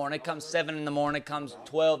 5 in the morning, it comes 7 in the morning, it comes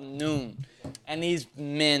 12 noon. And these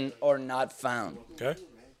men are not found. Okay.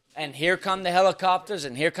 And here come the helicopters,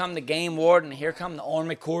 and here come the game warden, and here come the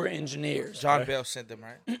Army Corps of Engineers. John Bell sent them,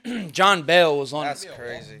 right? John Bell was on That's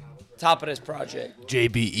crazy. top of this project.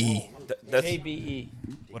 JBE. That's KBE.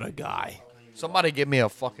 What a guy. Somebody give me a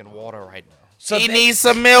fucking water right now. So He they, needs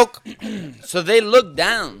some milk. so they look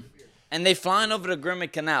down, and they flying over the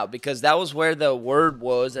Grimmett Canal because that was where the word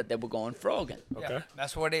was that they were going frogging. okay.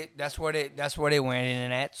 That's where they went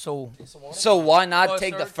in at. So So why not Oh,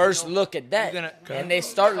 take sir, the first you know, look at that? you're gonna- And they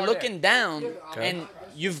start Start looking down, and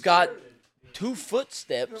you've got 2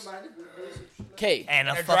 footsteps. Okay. and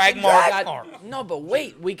a They're fucking drag mark. drag mark. No, but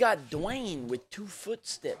wait, we got Dwayne with 2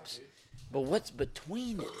 footsteps. But what's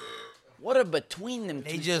between it? What are between them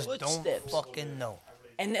They 2 just footsteps? don't fucking know.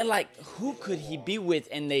 And they're like, who could he be with?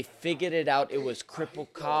 And they figured it out. It was Cripple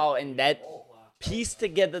Kyle, and that pieced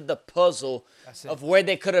together the puzzle of where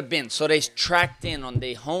they could have been. So they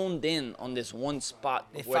honed in on this one spot.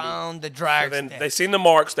 They where found the drag. Then stand. they seen the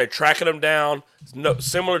marks. They tracking them down.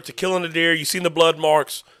 Similar to killing a deer. You seen the blood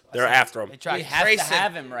marks. They're after them. They tried we to have trace to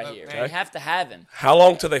have him. him right here. Okay. We have to have him. How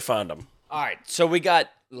long till they find them? All right, so we got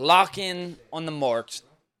lock-in on the marks,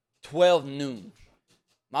 12 noon.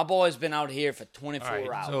 My boy's been out here for 24 All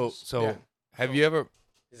right, hours. so have you ever?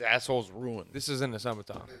 His asshole's ruined. This is in the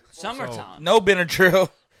summertime. Summertime. No Benadryl.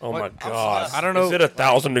 Oh my What? God! I don't know. Is it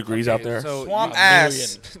 1,000 degrees out there? So Swamp you-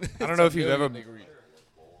 ass. I don't know if you've ever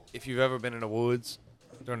been in the woods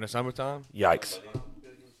during the summertime. Yikes!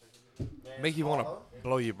 Make you want to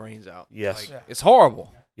blow your brains out. Yes. Like, it's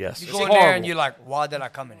horrible. Yes. You go in there and you're like, why did I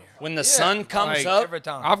come in here? When the sun comes like, up, Every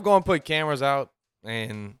time. I've gone put cameras out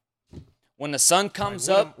and when the sun comes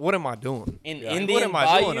what, up what am I doing? in What Indian am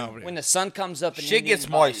I doing Bayou, over there? when the sun comes up in Shit Indian gets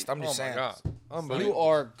moist. Bayou, I'm just saying. God, you unbelievable.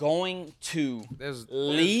 are going to There's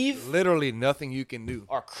leave literally nothing you can do.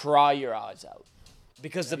 or cry your eyes out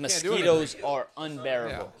because the do mosquitoes are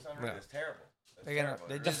unbearable. Yeah.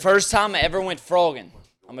 They The just, first time I ever went frogging,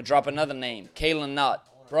 I'm gonna drop another name. Kalen Knott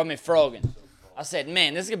brought me frogging. I said,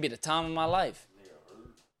 man, this is gonna be the time of my life.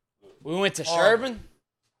 We went to Sherburne.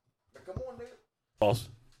 False.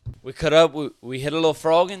 We cut up. We hit a little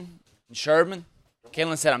frogging in Sherburne.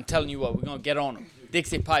 Kalen said, I'm telling you what, we're gonna get on them.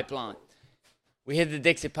 Dixie Pipeline. We hit the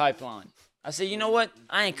Dixie Pipeline. I said, you know what?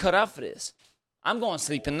 I ain't cut out for this. I'm going to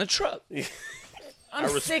sleep in the truck. I'm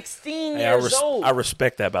 16 Hey, years old. I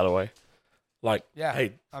respect that, by the way. Like, yeah.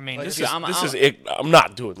 hey, I mean, this this is I'm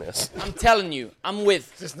not doing this. I'm telling you, I'm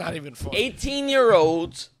with It's not even fun.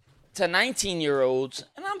 18-year-olds to 19-year-olds,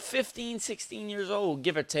 and I'm 15, 16 years old,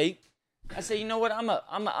 give or take. I say, you know what? I'm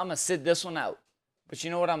a sit this one out. But you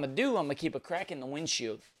know what I'm going to do? I'm going to keep a crack in the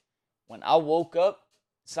windshield. When I woke up,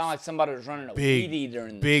 it sounded like somebody was running a weed eater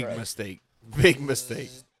in the Big truck. mistake. Big mistake.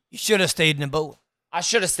 you should have stayed in the boat. I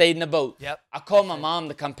should have stayed in the boat. Yep. I called my mom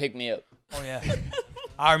to come pick me up. Oh yeah.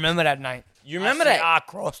 I remember that night. You remember I said, that? I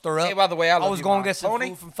crossed her up. Hey, by the way, I love was you, going Mom. to get some Tony?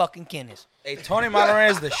 food from fucking Kenny's. Hey, Tony Monterey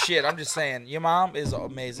is the shit. I'm just saying. Your mom is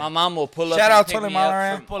amazing. My mom will pull up Shout and out pick Tony me Monterey.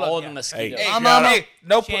 up from Pull up, all yeah. the mosquitoes. Hey, My shout mama, out- hey,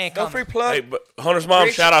 no, she ain't no coming. free plug. Hey, but Hunter's mom.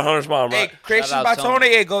 Creation- Shout out Hunter's mom, Hey, right? Creation Shout by out Tony.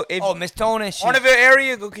 Tony. Hey, go. If Oh, Miss Tony. She, Horneville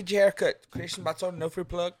area, go get your haircut. Creation by Tony. No free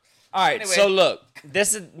plug. All right, Anyway. so look,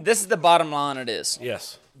 this is the bottom line of this.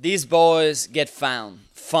 Yes. These boys get found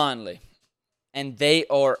finally, and they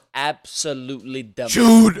are absolutely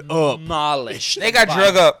Chewed up. demolished. They got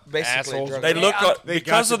drug up, basically. Assholes. Drug They up. look like They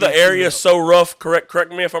because got of to the be area chewed so rough.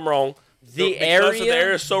 Correct me if I'm wrong. The Because of the area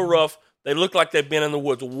area, is so rough, they look like they've been in the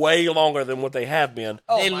woods way longer than what they have been.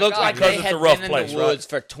 they my look God. like Because they it's had a rough been place, in the right? woods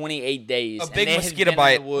for 28 days. A and big they had mosquito been in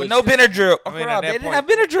bite the with woods no Benadryl. I mean, Uncle at Rob, that they didn't point- have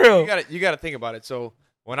Benadryl. You got to think about it. So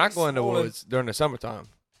when I go in the woods during the summertime,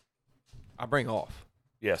 I bring off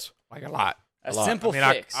Yes. like a lot. A lot. simple I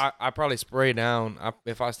mean, fix. I probably spray down.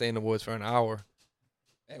 If I stay in the woods for an hour,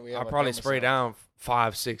 Hey, we I have a probably spray thermostat. down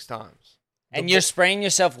 5-6 times. and you're spraying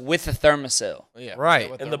yourself with a thermocell. Yeah,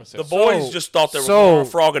 Right. with And the thermostat. boys So- just thought they were so going on a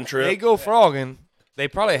frogging trip. They go frogging. They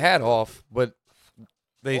probably had off, but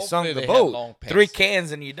they Hopefully sunk the they had boat. long pants. 3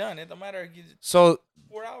 cans and you're done. It don't matter. So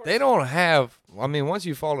 4 hours. they don't have. I mean, once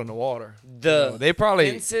you fall in the water, The they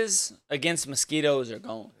probably. fences against mosquitoes are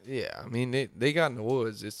gone. Yeah, I mean, they got in the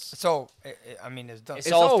woods. It's So, I mean, it's done. It's,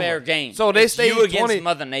 It's all over. fair game. So they It's stay you against 20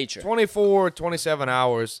 Mother Nature. 24, 27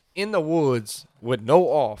 hours in the woods with no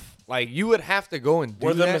off. Like, you would have to go and do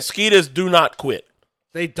where the that. mosquitoes do not quit.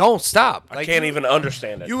 They don't stop. I Like, can't you- even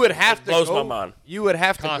understand it. You would have It to blows go. my mind. You would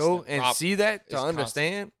have to go Constant. and Prop- see that to it's constant.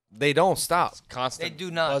 understand. They don't stop. Constant They do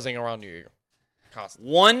not. buzzing around your ear. Constant.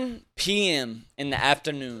 1 p.m. in the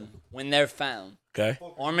afternoon when they're found. Okay.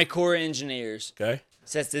 Army Corps of Engineers Okay.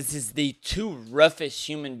 says this is the two roughest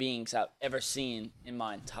human beings I've ever seen in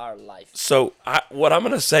my entire life. So what I'm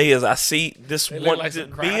gonna say is I see this They look one like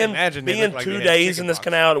some being look like 2 they had days in this chickenpox.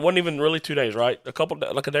 canal. It wasn't even really 2 days, right?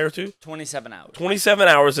 Like a day or two. 27 hours. 27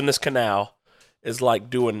 hours in this canal is like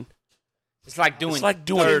doing. It's like doing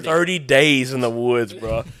 30 days in the woods,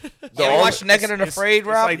 bro. You watch Naked and Afraid,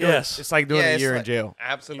 Rob? It's like doing Yeah, a it's year in like- jail.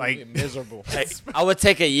 Absolutely miserable. I would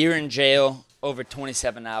take a year in jail over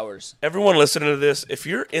 27 hours. Everyone listening to this, if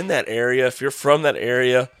you're in that area, if you're from that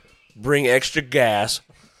area, bring extra gas,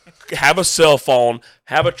 have a cell phone,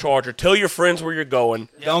 have a charger, tell your friends where you're going.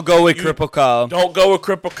 Don't go with Cripple Kyle. Don't go with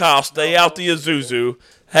Cripple Kyle. Stay out the Azuzu.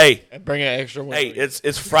 Hey, And bring an extra one. hey,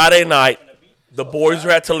 it's Friday night. The boys are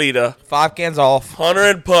at Toledo. 5 cans off. Hunter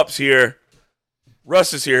and Pup's here.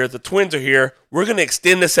 Russ is here. The twins are here. We're going to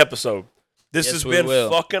extend this episode. This Yes, has we been will.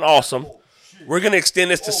 fucking awesome. We're going to extend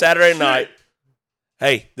this to Saturday night.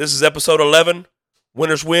 Hey, this is episode 11.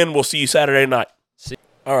 Winners win. We'll see you Saturday night.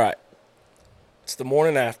 All right. It's the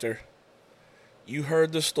morning after. You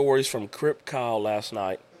heard the stories from Crip Kyle last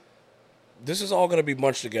night. This is all going to be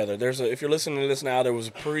bunched together. If you're listening to this now, there was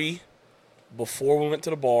a pre before we went to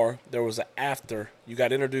the bar. There was an after. You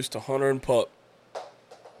got introduced to Hunter and Pup.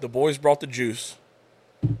 The boys brought the juice.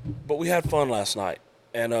 But we had fun last night.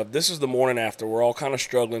 And this is the morning after. We're all kind of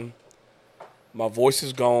struggling. My voice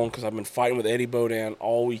is gone because I've been fighting with Eddie Bodan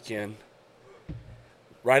all weekend.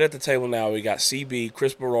 Right at the table now, we got CB,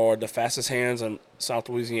 Chris Berard, the fastest hands in South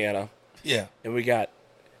Louisiana. Yeah. And we got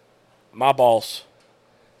my boss,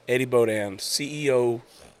 Eddie Bodan, CEO,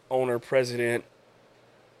 owner, president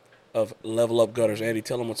of Level Up Gutters. Eddie,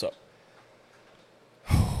 tell them what's up.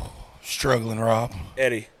 Struggling, Rob.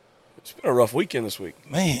 Eddie, it's been a rough weekend this week.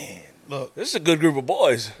 Man, look, This is a good group of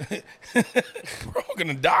boys. we're all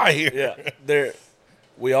gonna die here. Yeah,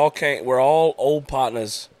 we're all old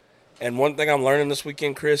partners. And one thing I'm learning this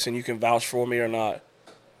weekend, Chris, and you can vouch for me or not,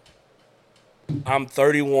 I'm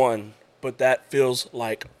 31, but that feels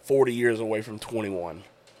like 40 years away from 21.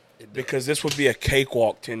 Because this would be a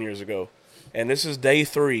cakewalk 10 years ago. And this is day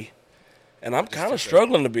 3. And I'm kind of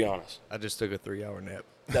struggling, to be honest. I just took a 3-hour nap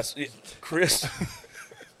That's Chris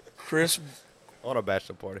on a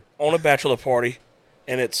bachelor party. on a bachelor party,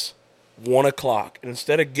 and it's 1 o'clock. And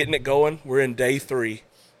instead of getting it going, we're in day 3.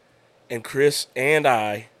 And Chris and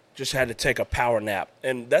I just had to take a power nap.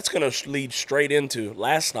 And that's going to lead straight into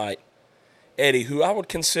last night. Eddie, who I would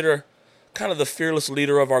consider kind of the fearless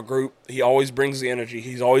leader of our group. He always brings the energy.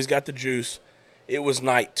 He's always got the juice. It was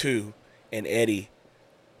night 2, and Eddie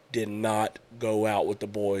did not go out with the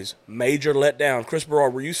boys. Major letdown. Chris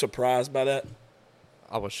Berard, were you surprised by that?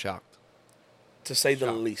 I was shocked. To say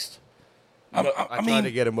the least. I I tried mean,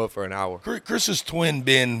 to get him up for an hour. Chris's twin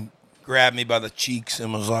Ben grabbed me by the cheeks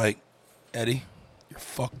and was like, "Eddie, you're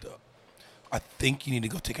fucked up. I think you need to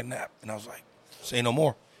go take a nap." And I was like, "Say no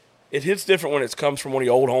more. It hits different when it comes from one of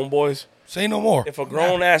your old homeboys. Say no more." If a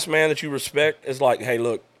grown-ass man that you respect is like, hey,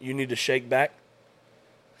 look, you need to shake back.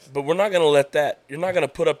 But we're not going to let that. You're not going to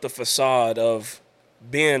put up the facade of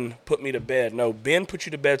Ben put me to bed. No, Ben put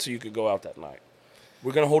you to bed so you could go out that night.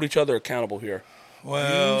 We're going to hold each other accountable here.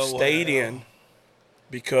 Well, You stayed in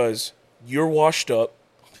because you're washed up.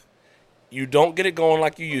 You don't get it going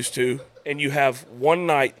like you used to, and you have one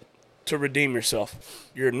night to redeem yourself.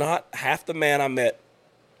 You're not half the man I met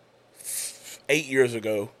 8 years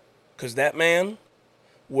ago, because that man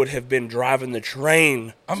would have been driving the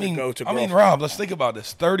train to go to girlfriend. Rob, let's think about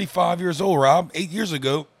this. 35 years old, Rob. 8 years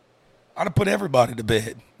ago, I'd have put everybody to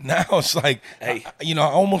bed. Now it's like, Hey. I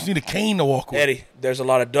almost need a cane to walk with. Eddie, there's a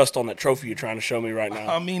lot of dust on that trophy you're trying to show me right now.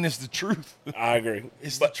 I mean, it's the truth. I agree.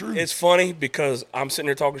 It's But the truth. It's funny because I'm sitting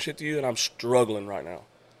here talking shit to you, and I'm struggling right now.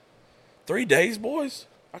 3 days, boys?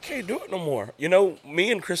 I can't do it no more. You know,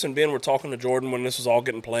 me and Chris and Ben were talking to Jordan when this was all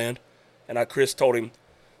getting planned, and Chris told him,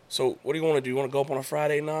 so what do you want to do? You want to go up on a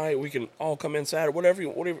Friday night? We can all come in Saturday, whatever.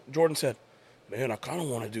 Jordan said, man, I kind of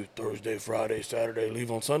want to do Thursday, Friday, Saturday, leave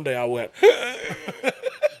on Sunday. I went,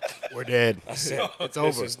 We're dead. I said, It's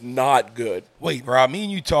this over. is not good. Wait, Rob, me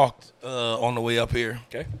and you talked on the way up here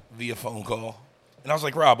Okay. via phone call. And I was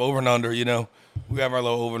like, Rob, over and under, we have our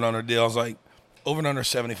little over and under deal. I was like, over and under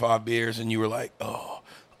 75 beers. And you were like, oh,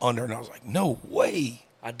 under. And I was like, no way.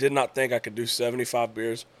 I did not think I could do 75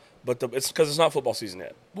 beers, but it's because it's not football season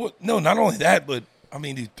yet. Well, no, not only that, but,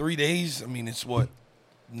 dude, 3 days. It's what,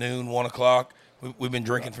 noon, 1 o'clock. We've been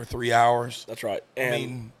drinking for 3 hours. That's right.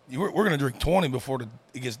 And We're going to drink 20 before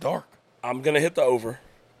it gets dark. I'm going to hit the over.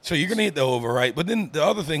 So you're going to hit the over, right? But then the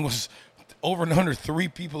other thing was over and under 3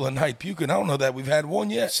 people a night puking. I don't know that we've had one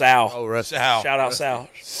yet. Sal. Oh, Rusty. Sal. Shout out Sal.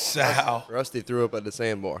 Sal. Rusty threw up at the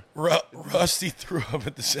sandbar. Rusty threw up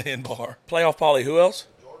at the sandbar. Playoff Polly. Who else?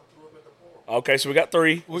 Okay, so we got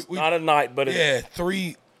 3. We- Not a night, but Yeah,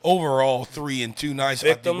 3 overall, 3 in 2 nights. I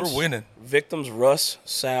think victims. we're winning. Victims: Russ,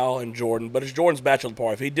 Sal, and Jordan. But it's Jordan's bachelor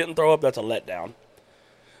party. If he didn't throw up, that's a letdown.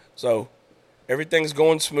 So everything's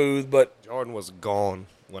going smooth, but Jordan was gone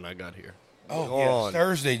when I got here. Oh, yeah. Gone.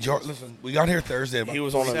 Thursday. Listen, we got here Thursday. About he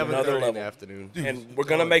was on 7:30 another in the level. afternoon. Dude, And we're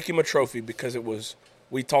gonna make him a trophy because it was.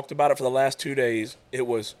 We talked about it for the last 2 days. It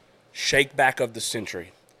was shake back of the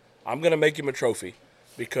century. I'm gonna make him a trophy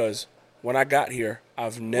because when I got here,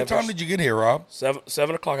 I've never. What time did you get here, Rob?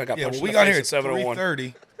 7 o'clock. I got Yeah, punched well, we in the got face here at at 7:01.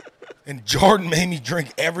 3:30, and Jordan made me drink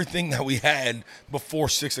everything that we had before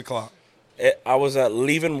 6 o'clock. I was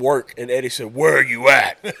leaving work, and Eddie said, "Where are you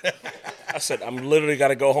at?" I said, "I'm literally got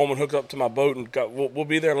to go home and hook up to my boat, and we'll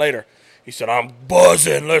be there later." He said, "I'm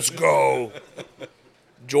buzzing. Let's go."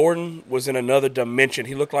 Jordan was in another dimension.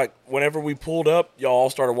 He looked like whenever we pulled up, y'all all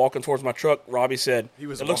started walking towards my truck. Robbie said, "It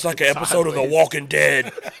looks like an episode of The Walking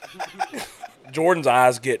Dead." Jordan's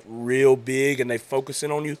eyes get real big, and they focus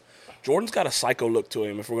in on you. Jordan's got a psycho look to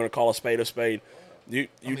him, if we're going to call a spade a spade.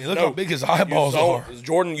 Look how big his eyeballs are.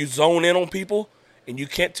 Jordan, you zone in on people, and you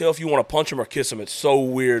can't tell if you want to punch them or kiss them. It's so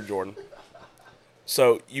weird, Jordan.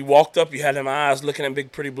 So you walked up, you had them eyes looking at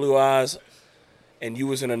big, pretty blue eyes, and you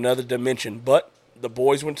was in another dimension. But the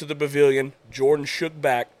boys went to the pavilion. Jordan shook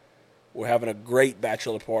back. We're having a great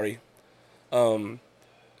bachelor party.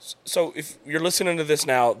 So if you're listening to this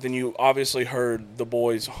now, then you obviously heard the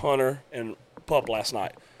boys, Hunter and Pup, last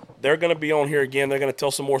night. They're going to be on here again. They're going to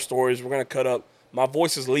tell some more stories. We're going to cut up. My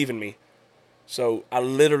voice is leaving me. So I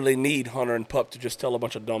literally need Hunter and Pup to just tell a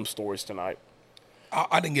bunch of dumb stories tonight.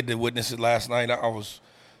 I didn't get to witness it last night. I was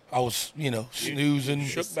snoozing.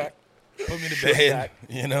 Shook back. Put me to Shook bed.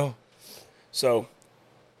 back. So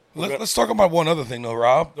Let's talk about one other thing, though,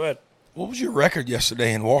 Rob. go ahead. What was your record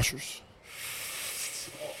yesterday in washers?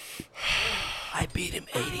 I beat him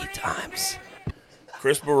 80 times.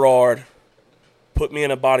 Chris Berard put me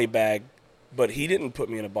in a body bag, but he didn't put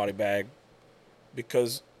me in a body bag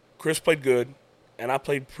because Chris played good and I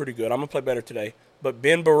played pretty good. I'm going to play better today. But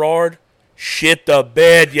Ben Berard shit the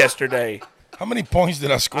bed yesterday. How many points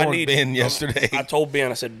did I score on Ben yesterday? I told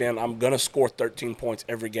Ben, I said, Ben, I'm going to score 13 points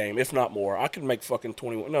every game, if not more. I could make fucking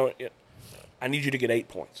 21. No, I need you to get 8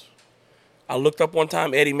 points. I looked up one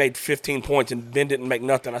time, Eddie made 15 points, and Ben didn't make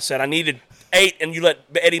nothing. I said, I needed 8, and you let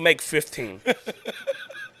Eddie make 15.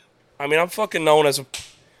 I mean, I'm fucking known as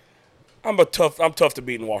I'm tough to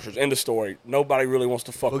beat in washers. End of story. Nobody really wants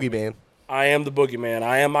to fuck with me. Boogeyman. I am the boogeyman.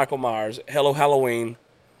 I am Michael Myers. Hello, Halloween.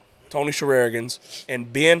 Tony Sherrigans.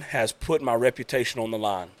 And Ben has put my reputation on the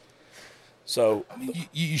line. So,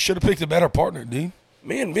 You should have picked a better partner, dude.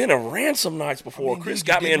 me and Ben have ran some nights before. Chris you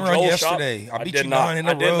got me in didn't run Joel's shop. yesterday. I beat did you not. 9 in a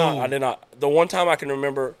I did not. row. I did not. The one time I can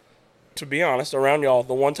remember, to be honest, around y'all,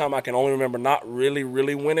 the one time I can only remember not really,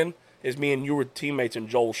 really winning is me and you were teammates in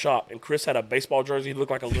Joel's shop. And Chris had a baseball jersey. He looked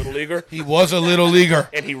like a little leaguer. He was a little leaguer.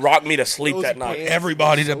 And he rocked me to sleep that night.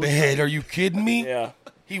 Everybody to bed. Are you kidding me? Yeah.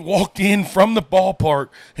 He walked in from the ballpark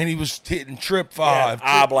and he was hitting trip 5,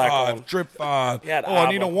 eye trip black 5, on. trip 5. He had Oh, I eye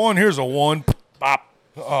need a black. 1. Here's a 1. Bop.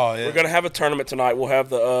 Oh, yeah. We're going to have a tournament tonight. We'll have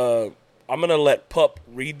the I'm going to let Pup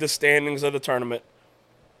read the standings of the tournament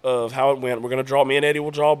of how it went. We're going to draw, me and Eddie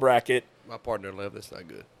will draw a bracket. My partner left. That's not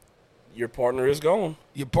good. Your partner is gone.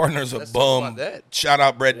 Your partner's a Let's talk bum. about that. Shout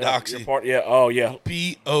out Brett Your Doxey. oh yeah.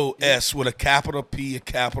 POS with a capital P, a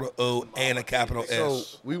capital O, and a capital So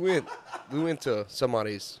S. we went to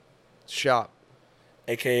somebody's shop.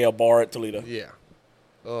 AKA a bar at Toledo. Yeah.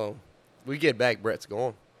 We get back. Brett's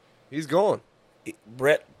gone. He's gone.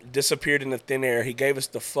 Brett disappeared in the thin air. He gave us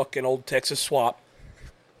the fucking old Texas swap.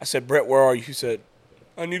 I said, Brett, where are you? He said,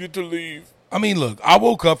 I needed to leave. I mean, look, I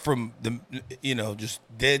woke up from just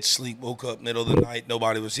dead sleep. Woke up middle of the night.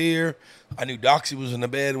 Nobody was here. I knew Doxy was in the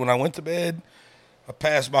bed when I went to bed. I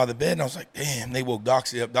passed by the bed and I was like, damn, they woke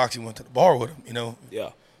Doxy up. Doxy went to the bar with him, Yeah.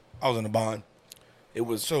 I was in a bind. It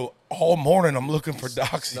was So all morning I'm looking for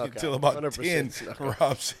Doxy Snuck until out. about 100% 10. snuck out.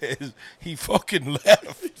 Rob says he fucking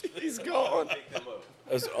left. He's gone.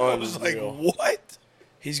 It's I was like, unreal. what?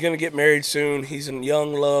 He's going to get married soon. He's in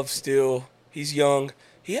young love still. He's young.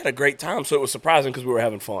 He had a great time, so it was surprising because we were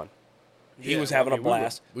having fun. He was having a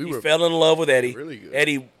blast. we He were fell in love with Eddie. really good.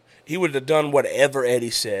 Eddie, he would have done whatever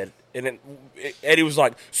Eddie said. And Eddie was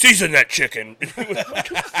like, season that chicken.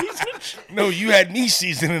 No, you had me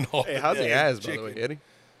seasoning all. Hey, how's the eyes, by the way, Eddie?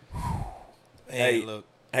 Hey, look.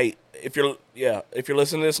 Hey, if you're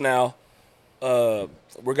listening to this now,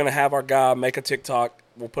 we're gonna have our guy make a TikTok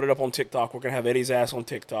We'll put it up on TikTok. We're gonna have Eddie's ass on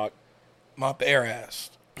TikTok. My bare ass.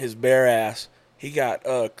 His bare ass. He got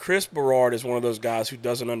Chris Berard is one of those guys who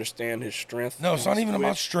doesn't understand his strength. No, it's not even twitch.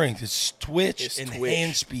 about strength. It's twitch It's and twitch.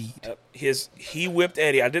 hand speed. He whipped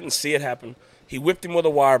Eddie. I didn't see it happen. He whipped him with a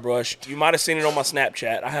wire brush. You might have seen it on my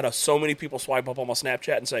Snapchat. I had so many people swipe up on my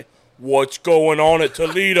Snapchat and say, "What's going on at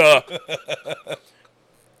Toledo?"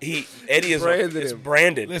 Eddie is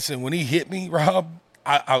branded. Listen, when he hit me, Rob,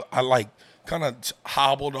 I like kind of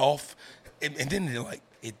hobbled off, and then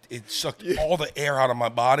it sucked all the air out of my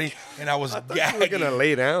body, and I was gagging. You were gonna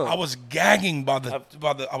lay down. I was gagging by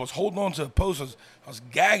the. I was holding on to the post. I was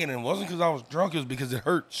gagging, and it wasn't because I was drunk. It was because it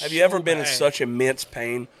hurt. Have you ever been in bad. such immense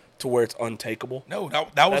pain to where it's untakeable? No,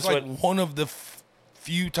 that was That's like what- one of the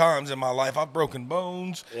few times in my life I've broken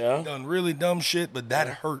bones, Yeah. done really dumb shit, but that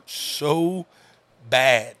hurt so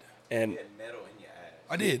bad. And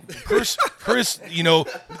I did. Chris, you know,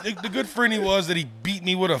 the good friend he was that he beat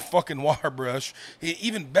me with a fucking wire brush.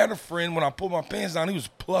 Even better friend, when I pulled my pants down, he was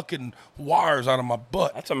plucking wires out of my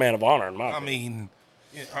butt. that's a man of honor in my I opinion. mean,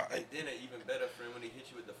 Then an even better friend when he hit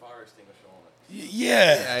you with the fire extinguisher on it.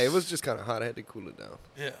 yeah. Yeah, it was just kind of hot. I had to cool it down.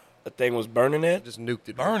 Yeah. The thing was burning it. Just nuked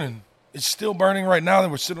it. Burning. It's still burning right now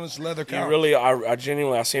that we're sitting on this leather You couch. really, I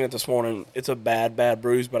genuinely, I seen it this morning. It's a bad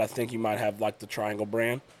bruise, but I think you might have like the Triangle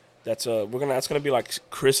brand. That's gonna be like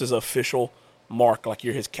Chris's official mark, like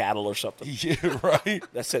you're his cattle or something. Yeah, right.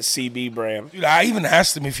 That's that CB brand. Dude, I even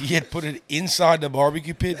asked him if he had put it inside the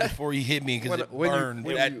barbecue pit before he hit me because it when you- burned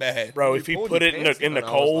when that you- bad. Bro, When if you he pulled put your it in pants the down, I was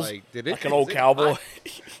coals like, did it- like an old is it cowboy, hot?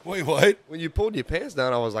 Wait, what? When you pulled your pants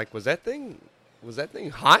down, I was like, was that thing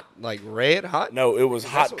hot? Like red hot? no, it was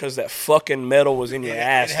hot because that fucking metal was in your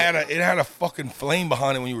ass. It had a fucking flame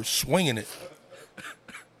behind it when you were swinging it.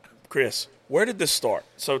 Chris, where did this start?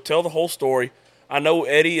 So tell the whole story. I know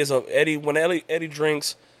Eddie. When Eddie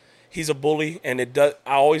drinks, he's a bully, and I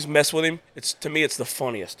always mess with him. To me, it's the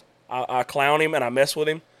funniest. I clown him and I mess with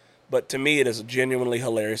him, but to me, it is genuinely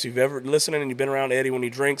hilarious. If you've ever listened and you've been around Eddie when he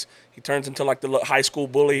drinks, he turns into like the high school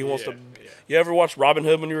bully. He wants to. You ever watch Robin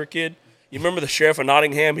Hood when you were a kid? You remember the sheriff of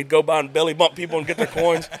Nottingham? He'd go by and belly bump people and get their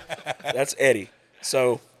coins. That's Eddie.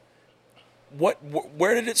 So.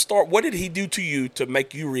 Where did it start? What did he do to you to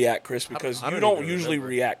make you react, Chris? Because I you don't don't even usually remember.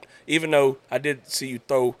 react. Even though I did see you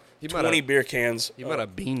throw He might 20 have- beer cans. He might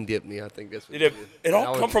have bean dipped me. I think that's what Did it all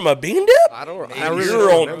I come was- from a bean dip? I don't. I Then really you're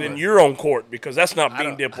don't on. remember. Then you're on court because that's not I bean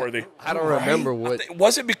don't- dip worthy. I don't remember what.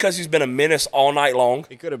 Was it because he's been a menace all night long?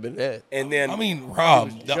 It could have been that. And then I mean, Rob,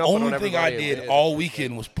 the jumping only on thing I everybody in did bed. all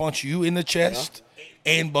weekend was punch you in the chest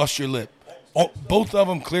and bust your lip. Both of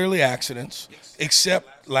them clearly accidents,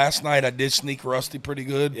 except last night I did sneak Rusty pretty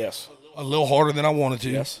good. yes, A little harder than I wanted to.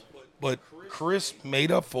 Yes. But Chris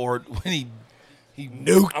made up for it when he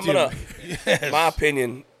nuked I'm him. gonna. Yes. My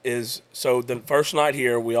opinion is so. The first night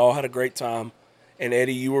here, we all had a great time, and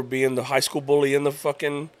Eddie, you were being the high school bully in the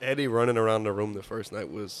fucking Eddie running around the room the first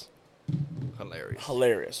night was hilarious.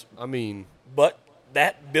 hilarious. I mean, But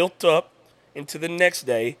that built up into the next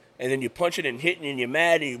day, and then you punch it and hitting, and you're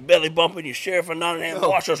mad, and you belly bumping your sheriff of Nottingham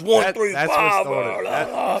Washers 1, 3, 5. that's what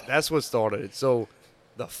started. That's what started it. So,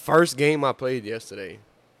 the first game I played yesterday,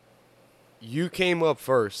 you came up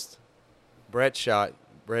first. Brett shot.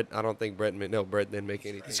 Brett, I don't think Brett didn't make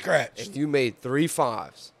anything. Scratched. And you made 3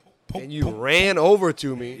 5s. Poop, And you poop. ron over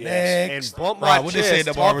to me Next. and bumped my Rob, what they chest say at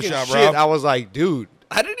the talking barbershop, shit. Rob? I was like, dude,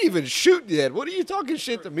 I didn't even shoot yet. What are you talking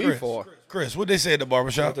shit to me for? Chris, what they say at the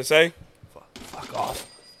barbershop? What to say? Fuck off.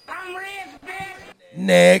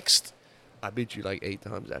 Next. I beat you like 8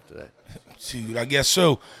 times after that. Dude, I guess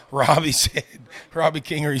so. Robbie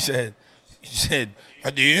Kinger, he said,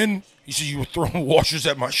 at the end, he said, you were throwing washers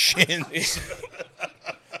at my shins.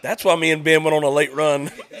 That's why me and Ben went on a late run.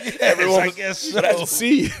 I guess so. That's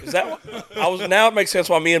Is that what, now it makes sense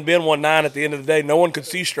why me and Ben won 9 at the end of the day. No one could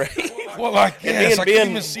see straight. Well, I Me guess and I Ben, couldn't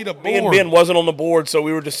even see the board. me and Ben wasn't on the board, so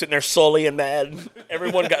we were just sitting there sully and mad.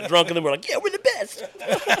 Everyone got drunk, and then we're like, "Yeah, we're the best."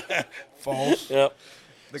 False. Yep.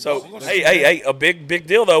 So hey, a big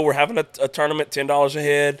deal though. We're having a tournament, $10 a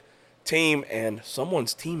head team, and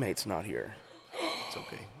someone's teammate's not here. It's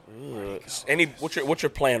okay. What's your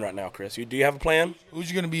plan right now, Chris? Do you have a plan?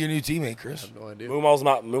 Who's going to be your new teammate, Chris? No idea. Mumal's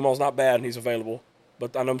not bad, and he's available.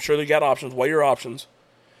 But I'm sure you got options. Weigh your options.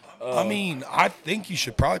 I mean, I think you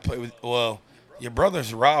should probably play with, your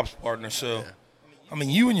brother's Rob's partner, so, I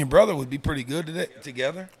mean, you and your brother would be pretty good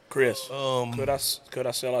together. Chris, could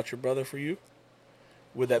I sell out your brother for you?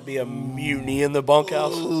 Would that be a mutiny in the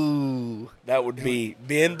bunkhouse? Ooh. That would be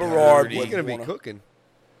Ben Berard. He's would going to be wanna- cooking.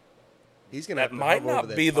 He's going to That have to might hover over not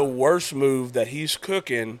that be the pot. worst move that he's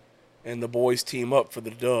cooking, and the boys team up for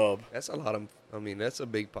the dub. That's a lot of I mean, that's a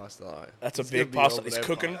big pasta. That's a big pasta. It's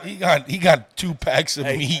cooking. He got 2 packs of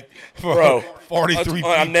meat for Bro, 43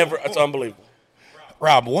 people. It's unbelievable.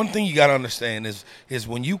 Rob, one thing you got to understand is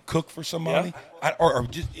when you cook for somebody, or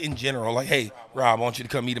just in general, like, hey, Rob, I want you to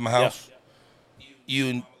come eat at my house. You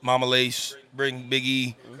and Mama Lace, bring Big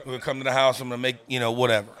E. We're going to come to the house. I'm going to make,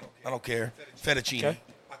 whatever. I don't care. Fettuccine. Okay.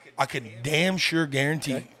 I could damn sure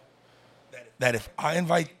guarantee that if I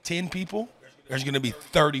invite 10 people, there's going to be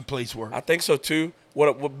 30 plates worth. I think so, too.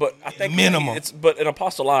 But I think minimum. But in a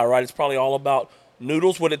pasta, right, it's probably all about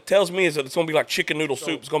noodles. What it tells me is that it's going to be like chicken noodle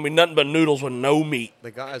soup. It's going to be nothing but noodles with no meat.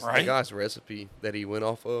 The guy's recipe that he went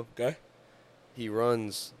off of. Okay. He's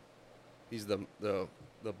the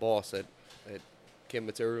boss at Kim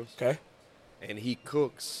Materials. Okay. And he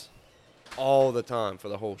cooks all the time for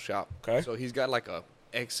the whole shop. Okay. So he's got like a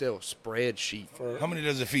Excel spreadsheet. How many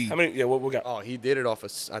does it feed? How many? Yeah, what we got? Oh, he did it off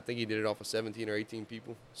of, I think he did it off of 17 or 18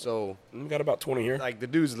 people. So we got about 20 here. Like the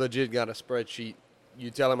dude's legit got a spreadsheet. You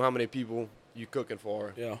tell him how many people you cooking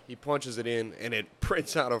for. Yeah. He punches it in and it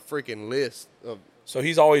prints out a freaking list of. So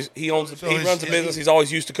he runs the business. He's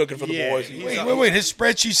always used to cooking for the boys. Wait. His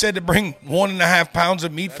spreadsheet said to bring 1.5 pounds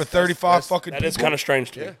of meat for 35 fucking people. That is kind of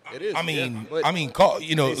strange to me. Yeah, it is. I mean,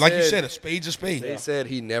 like you said, a spade's a spade. They said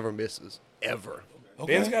he never misses ever.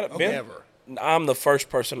 Okay. Ben's got it. Ben, ever. I'm the first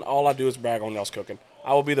person. All I do is brag on y'all's cooking.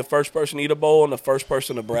 I will be the first person to eat a bowl and the first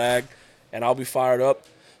person to brag, and I'll be fired up.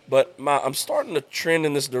 But I'm starting to trend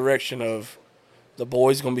in this direction of the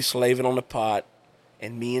boys gonna be slaving on the pot.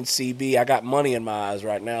 And me and CB, I got money in my eyes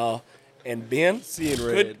right now. And Ben,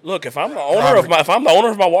 look, if I'm the owner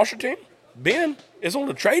of my washer team, Ben is on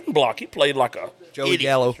the trading block. He played like a Joey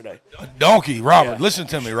Gallo yesterday. A donkey, Robert. Yeah. Listen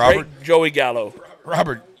to me, Robert. Straight Joey Gallo.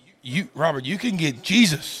 Robert, you can get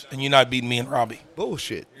Jesus, and you're not beating me and Robbie.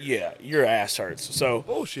 Bullshit. Yeah, your ass hurts. So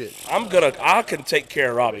bullshit. I can take care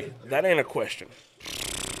of Robbie. That ain't a question.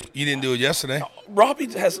 You didn't do it yesterday.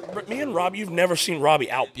 Me and Robbie, you've never seen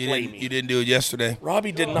Robbie outplay me. You didn't do it yesterday.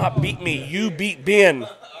 Robbie did not beat me. You beat Ben.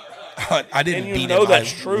 I didn't beat him. You know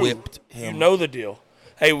that's I true. Whipped him. You know the deal.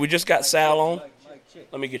 Hey, we just got Sal on.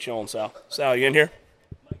 Let me get you on, Sal. Sal, you in here?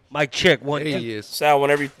 Mic check. One, there two. He is. Sal,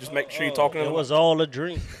 whenever you just make sure you're talking to him. It was all a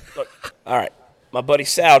dream. Look, all right. My buddy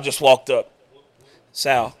Sal just walked up.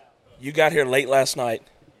 Sal, you got here late last night.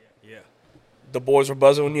 Yeah. The boys were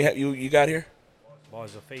buzzing when you got here?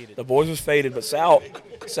 Boys are faded. The boys was faded, but Sal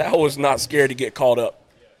was not scared to get called up.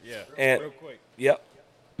 Yeah, and, real quick. Yep.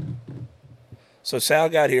 So Sal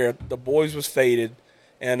got here. The boys was faded,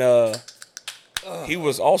 and he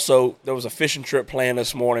was also there was a fishing trip planned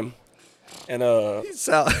this morning, and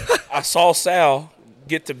Sal. I saw Sal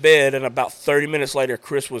get to bed, and about 30 minutes later,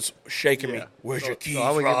 Chris was shaking me. Where's your keys,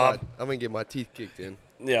 Rob? I'm gonna get my teeth kicked in.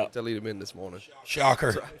 Yeah. To lead him in this morning.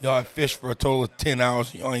 Shocker. Y'all have fished for a total of 10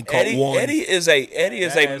 hours. Y'all ain't caught one. Eddie is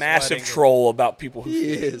a massive troll about people who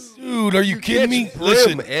is. Dude, are you kidding me?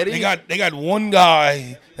 Listen, Eddie. They got one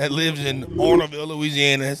guy that lives in Arnoldville,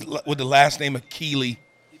 Louisiana, with the last name of Keeley.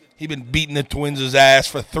 He been beating the Twins' ass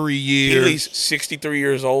for 3 years. Keeley's 63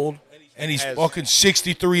 years old. And he's fucking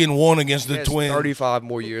 63-1 against the Twins. 35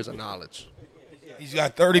 more years of knowledge. He's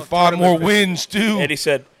got 35 more wins, too. Eddie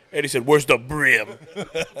said, where's the brim?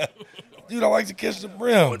 Dude, I like to catch the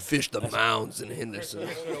brim. Would fish the mounds in Henderson. You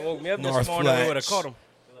should have woke me up North this morning. Flats. We would have caught him.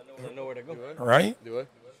 I know where to go. Right? Do it.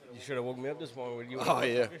 You should have woke me up this morning. With you. Oh,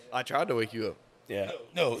 yeah. I tried to wake you up. Yeah.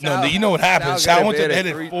 No, you know what happened? Sal went to bed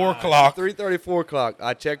at 4 o'clock. 3:30, 4 o'clock.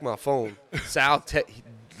 I checked my phone. Sal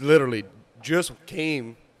literally just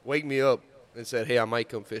came, wake me up, and said, hey, I might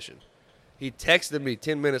come fishing. He texted me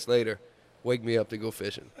 10 minutes later, wake me up to go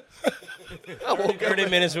fishing. I woke 30 up,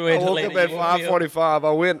 minutes I woke up at 5:45.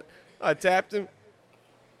 I went, I tapped him.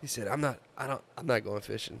 He said, I'm not going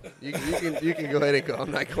fishing. You can go ahead and go.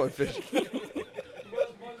 I'm not going fishing.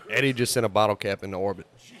 Eddie just sent a bottle cap into orbit.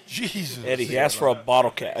 Jesus. Eddie, he asked for a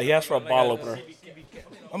bottle cap. He asked for a bottle opener.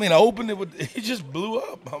 I mean, I opened it it just blew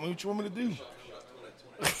up. I mean, what you want me to do?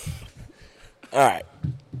 All right.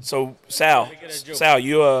 So Sal,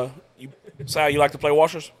 you like to play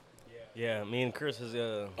washers? Yeah, me and Chris is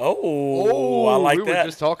Oh, I like we that. were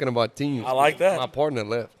just talking about teams. I like that. My partner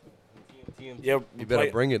left. Yeah, You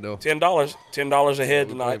better bring it though. $10 a head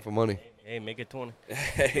We're tonight. playing for money. Hey, make it 20.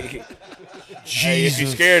 Hey, if you're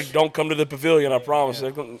scared, don't come to the pavilion. I promise.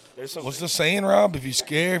 There's some. What's the saying, Rob? If you're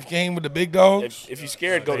scared, if you came with the big dogs. If you're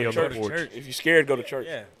scared, go to church. If you're scared, go to church.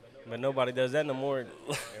 Yeah, but nobody does that no more.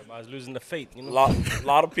 Everybody's losing the faith. You know,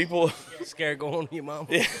 lot of people scared go home to your mom.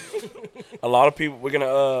 Yeah. A lot of people. We're gonna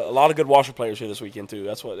a lot of good washer players here this weekend too.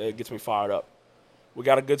 That's what it gets me fired up. We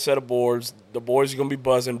got a good set of boards. The boys are gonna be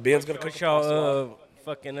buzzing. Ben's gonna cook. Y'all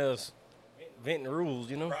fucking us inventing rules,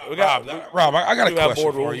 you know. We got Rob, I got a we have question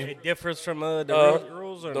board for rules. you. It differs from the real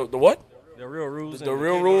rules or The what? the real rules. The and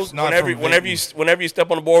real kid rules. Not Whenever from you step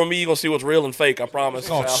on the board with me, you're gonna see what's real and fake. I promise. It's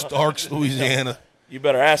called Sal. Starks, Louisiana. You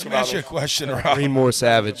better ask Let me about ask you a it. question, Rob. Greenmore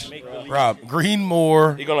Savage. Rob,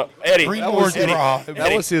 Greenmore. You're gonna Eddie. Greenmore Drive.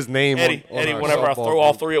 That was his name. Eddie. on Eddie. our Whenever I softball throw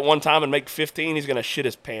all group. 3 at one time and make 15, he's gonna shit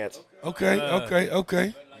his pants. Okay.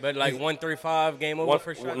 But like 1-3-5 game over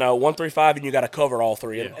first shot. No, 1-3-5, and you got to cover all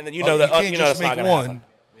 3, and then you know Oh, that you can't you know just that's not make gonna one. happen.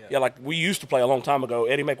 Yeah, like we used to play a long time ago.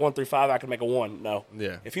 Eddie make 1-3-5, I can make a 1. No.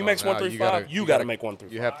 Yeah. If he No, makes now 1-3-5, you got to make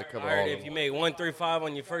 1-3-5. You have to cover I all heard of if you them. make 1-3-5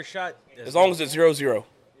 on your first shot, As long as it's 0-0.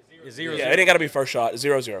 it's 0-0. Yeah, it ain't got to be first shot. It's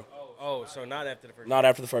 0-0. Oh, so not after the first. Not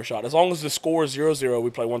after the first shot. As long as the score is 0-0, we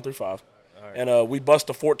play 1-3-5, and we bust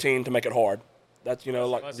a 14 to make it hard. That's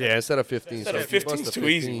like Yeah, instead of 15. instead so of if you 15 is bust a too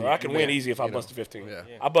easy. 15, Or I can win yeah, easy if I you know, bust a 15.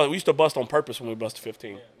 Yeah. We used to bust on purpose when we bust a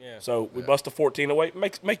 15. Yeah. So we bust a 14 away.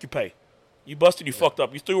 Make you pay. You busted, you fucked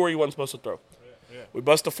up. You threw where you wasn't supposed to throw. We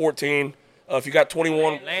bust a 14. If you got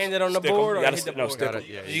 21, Landed on the stick 'em. board You or gotta hit the no, board? stick 'em.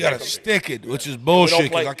 You got to stick it, which is We bullshit don't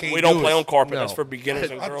because play, I can't we don't do play it. on carpet. No. That's for beginners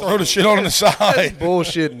and I girls. throw the shit on the side.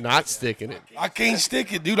 Bullshit, not sticking it. I can't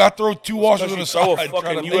stick it, dude. I throw 2 washers on the Throw a side. trying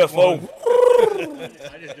fucking to make UFO. one.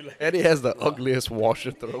 Eddie has the ugliest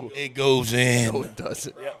washer throw. It goes No, in. it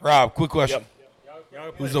doesn't. Rob, quick question.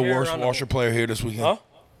 Y'all Who's put the hair worst on the- washer player here this weekend? Huh?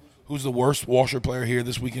 Who's the worst washer player here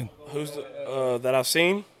this weekend? Who's the that I've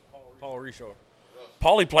seen? Paul Reshore.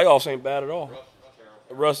 Paulie playoffs ain't bad at all.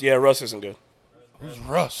 Russ isn't good. Who's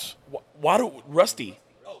Russ? Why do Rusty?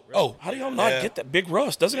 Oh, How do y'all not yeah. get that? Big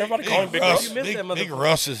Russ. Doesn't everybody call him Big Big Russ? Russ. You missed Big, that motherfucker. Big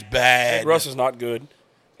Russ is bad. Big Russ is not good.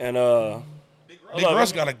 And Big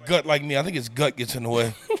Russ got a gut like me. I think his gut gets in the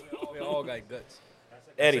way. We all got guts.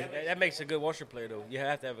 Eddie. That makes a good washer player though. You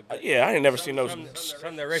have to have a gut. Yeah, I ain't never seen those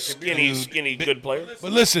From the retribution. skinny good players.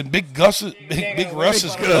 But listen, Big Russ's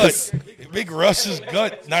gut. Big Russ's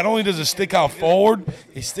gut. Not only does it stick out forward,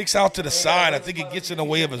 it sticks out to the side. I think it gets in the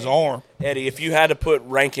way of his arm. Eddie, if you had to put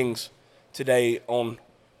rankings today on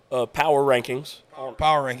power rankings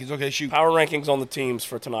Power rankings. Okay, shoot. on the teams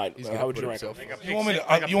for tonight, He's gonna how would put you rank them? himself. You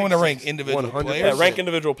want me to rank individual 100%. players? Yeah, rank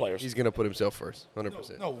individual players. He's gonna put himself first,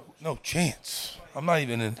 100%. No chance. I'm not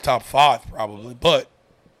even in the top 5 probably, but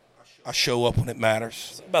I show up when it matters.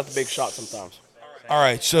 It's about the big shot sometimes. All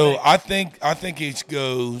right, so I think it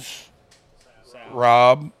goes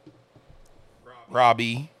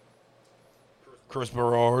Robbie, Chris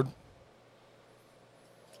Berard.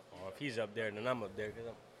 Oh, if he's up there, then I'm up there. 'Cause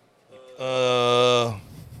I'm,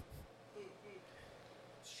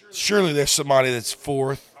 Surely there's somebody that's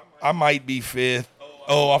 4th. I might be 5th.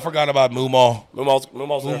 Oh, I forgot about Moomaw. Moomaw's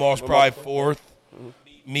Moomaw's probably 4th.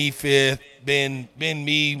 Me 5th. Ben,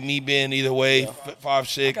 me, Ben. Either way, 5,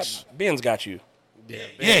 6. Ben's got you.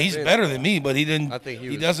 Yeah, he's better than me, but he didn't. I think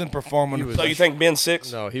he doesn't perform on the. So you think Ben's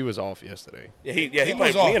 6? No, he was off yesterday. Yeah, he He played.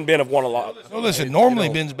 was off. Me and Ben have won a lot. No, listen. Normally,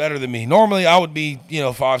 Ben's better than me. Normally, I would be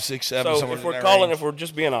 5, 6, 7. So somewhere if in we're that calling, range. if we're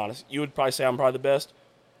just being honest, you would probably say I'm probably the best,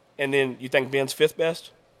 and then you think Ben's 5th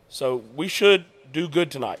best. So we should do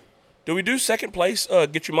good tonight. Do we do second place,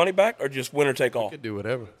 get your money back, or just winner take all? Could do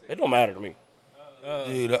whatever. It don't matter to me.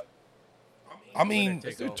 Dude, I mean,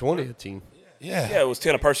 Let's do 20 a team. yeah. Yeah, it was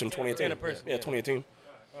 10 a person, 20 a team. 10 a person, Yeah, yeah. 20 a team.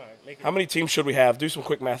 all right, make it. How many teams should we have? Do some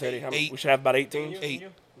quick math, Eddie. How many, 8. we should have about 8 teams. 8.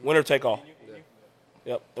 Winner take all.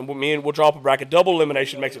 Yep. And we'll draw up a bracket. Double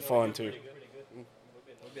elimination makes it fun too.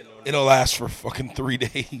 It'll last for fucking 3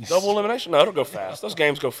 days. Double elimination? No, it'll go fast. Those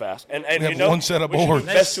games go fast. And We you have know, one set of we should do boards.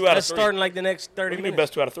 Best 2 out of Let's 3. start in like the next 30 We can do minutes.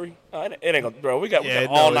 best 2 out of 3. It ain't gonna, bro. We got Yeah,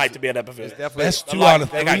 all no, night it's- to be at that pavilion. It's definitely Best The 2 light- out of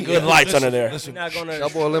 3. they got good lights under there. Listen, Not gonna double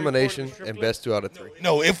strip elimination strip and it? best 2 out of 3.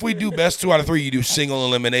 no, if we do best 2 out of 3, you do single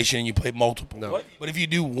elimination and you play multiple. No. What? But if you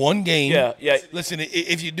do one game, Yeah. Listen,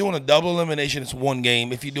 if you're doing a double elimination, it's one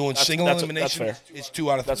game. If you're doing single that's elimination, fair. it's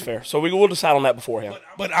 2 out of 3. That's fair. So we'll decide on that beforehand.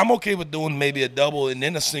 But I'm okay with doing maybe a double and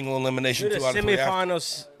then a single elimination, Do 2 the out of 3. after.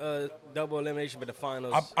 semifinals, double elimination, but the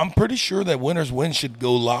finals. I'm pretty sure that Winners Win should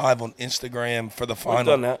go live on Instagram for the We've final.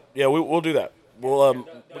 done that. Yeah, we'll do that. We'll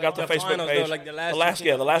we got the The Facebook finals, page. though, like the last two the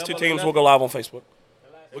teams, last 2 double teams or will go live on Facebook.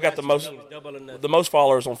 We got the Last most two teams, double or nothing. the most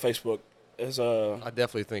followers on Facebook is I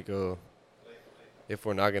definitely think if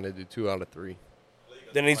we're not gonna do 2 out of 3,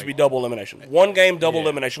 then it needs to be double elimination. One game double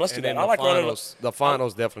elimination. Let's do and that. then I the like running. finals. The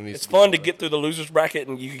finals definitely needs. It's to be fun to two get through the losers bracket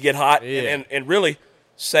and you can get hot Yeah. and really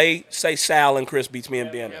say Sal and Chris beats me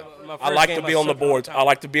and Ben. my I first like game to be I on the sucked all the boards. time. I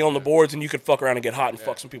like to be on the boards and you could fuck around and get hot and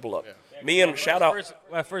fuck some people up. Me and shout out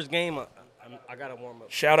My first game, I got to warm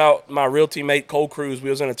up. my real teammate Cole Cruz. We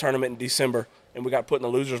was in a tournament in December and we got put in the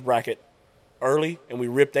losers bracket early and we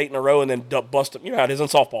ripped 8 in a row and then bust them. You know how it is in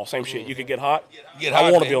softball. Same shit. You could get hot.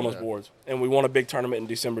 I want to be on those boards. And we won a big tournament in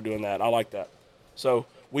December doing that. I like that. So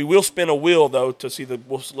we will spin a wheel, though, to see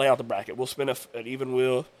we'll lay out the bracket. We'll spin an even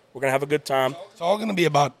wheel. We're going to have a good time. It's all going to be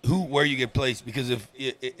about where you get placed, because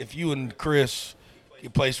if you and Chris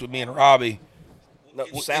get placed with me and Robbie,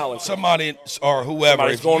 Sal and somebody or whoever.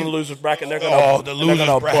 Somebody's going to the loser's bracket, and they're going to the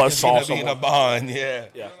loser's bracket's going to be in a someone. bind. Yeah.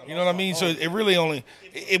 Yeah. You know what I mean? So it really only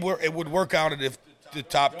it would work out if the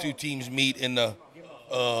top 2 teams meet in the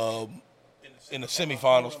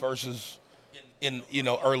semifinals versus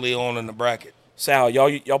early on in the bracket. Sal,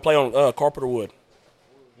 y'all play on carpet or wood?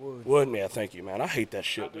 Wood, yeah, thank you, man. I hate that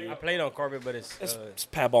shit, dude. I played on carpet, but it's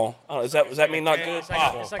pad ball. Does that mean not good? It's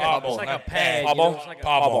like a pad. Pad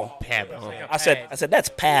ball. Pad ball. I said that's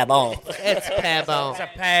pad ball. That's pad ball. It's a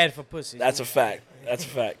pad for pussy. That's a fact. That's a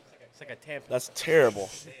fact. It's like a tampon. That's terrible.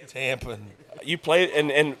 Tampon. You play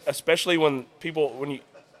and especially when you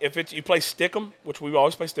play stick'em, which we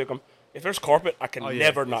always play stick'em. If there's carpet, I can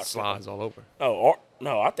never not slides all over.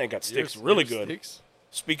 No, I think that sticks really good. Sticks?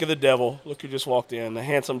 Speak of the devil, look who just walked in, the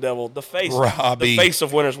handsome devil, the face Robbie the face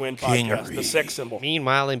of Winners Win podcast, Kingery. the sex symbol.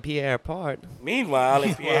 Meanwhile, in Pierre Part.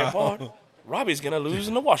 Robbie's going to lose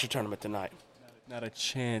in the washer tournament tonight. Not a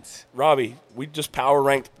chance. Robbie, we just power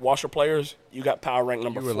ranked washer players. You got power rank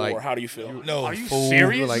number 4. How do you feel? No, Are you fool.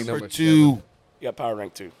 serious? You were like For number 2. You got power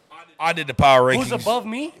rank 2. I did the power rankings. Who's above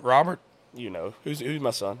me? Robert. You know. Who's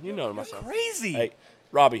my son? You know my son. Crazy. Hey,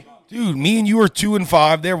 Robbie. Dude, me and you are 2 and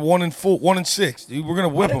 5. They're 1 and 4, 1 and 6. Dude, we're gonna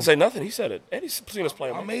I whip them. didn't say nothing. He said it. Eddie's seen us play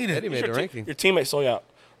him. I made it. Eddie made the ranking. Your teammates saw you out.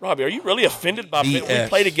 Robbie, are you really offended by we BS.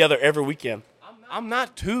 play together every weekend? I'm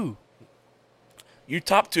not 2. You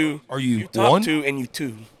top 2. Are you top 1? 2 and you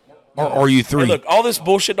 2. Or are you 3? Hey, look, all this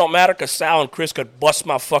bullshit don't matter because Sal and Chris could bust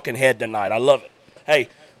my fucking head tonight. I love it. Hey,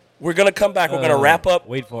 we're going to come back. We're going to wrap up.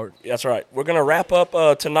 Wait for it. That's right. We're going to wrap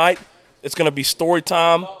up tonight. It's going to be story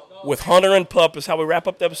time with Hunter and Pup is how we wrap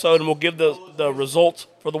up the episode, and we'll give the results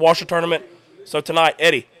for the washer tournament. So tonight,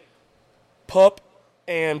 Eddie, Pup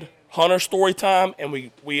and Hunter story time, and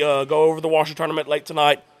we go over the washer tournament late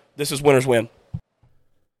tonight. This is Winners Win.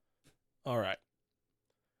 All right.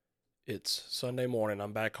 It's Sunday morning.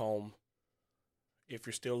 I'm back home. If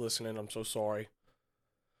you're still listening, I'm so sorry.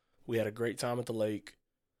 We had a great time at the lake.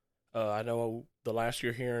 I know the last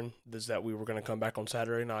you're hearing is that we were going to come back on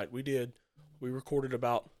Saturday night. We did. We recorded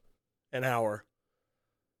about an hour,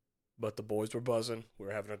 but the boys were buzzing. We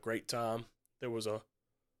were having a great time. There was a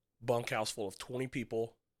bunkhouse full of 20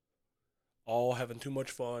 people, all having too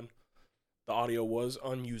much fun. The audio was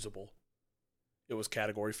unusable. It was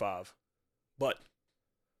Category 5. But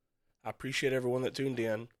I appreciate everyone that tuned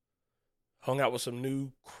in, hung out with some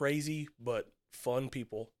new, crazy, but fun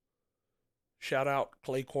people. Shout out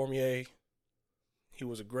Clay Cormier. He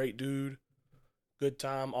was a great dude. Good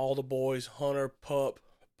time. All the boys, Hunter, Pup,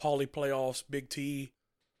 Pauly Playoffs, Big T.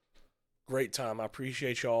 Great time. I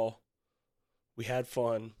appreciate y'all. We had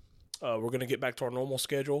fun. We're going to get back to our normal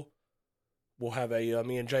schedule. We'll have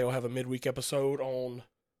me and Jay will have a midweek episode on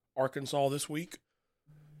Arkansas this week.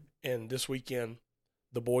 And this weekend,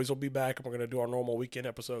 the boys will be back, and we're going to do our normal weekend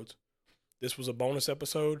episodes. This was a bonus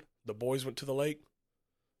episode. The boys went to the lake.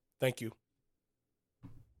 Thank you.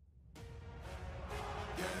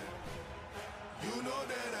 You know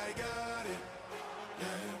that I got it, yeah.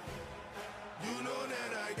 You know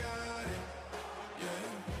that I got it,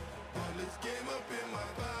 yeah. All this game up in my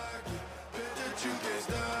pocket, bet that you can't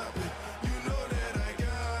stop it. You know that I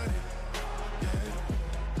got it, yeah.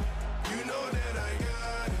 You know that I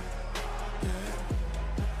got it, yeah.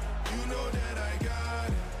 You know that I got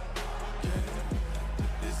it, yeah.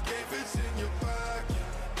 This game fits in your pocket,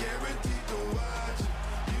 guaranteed to watch it.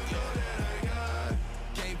 You know that I got it.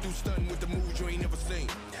 Came through stunting with the moves you ain't never seen.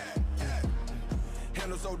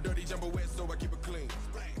 Handle so dirty, jumper wet, so I keep it clean.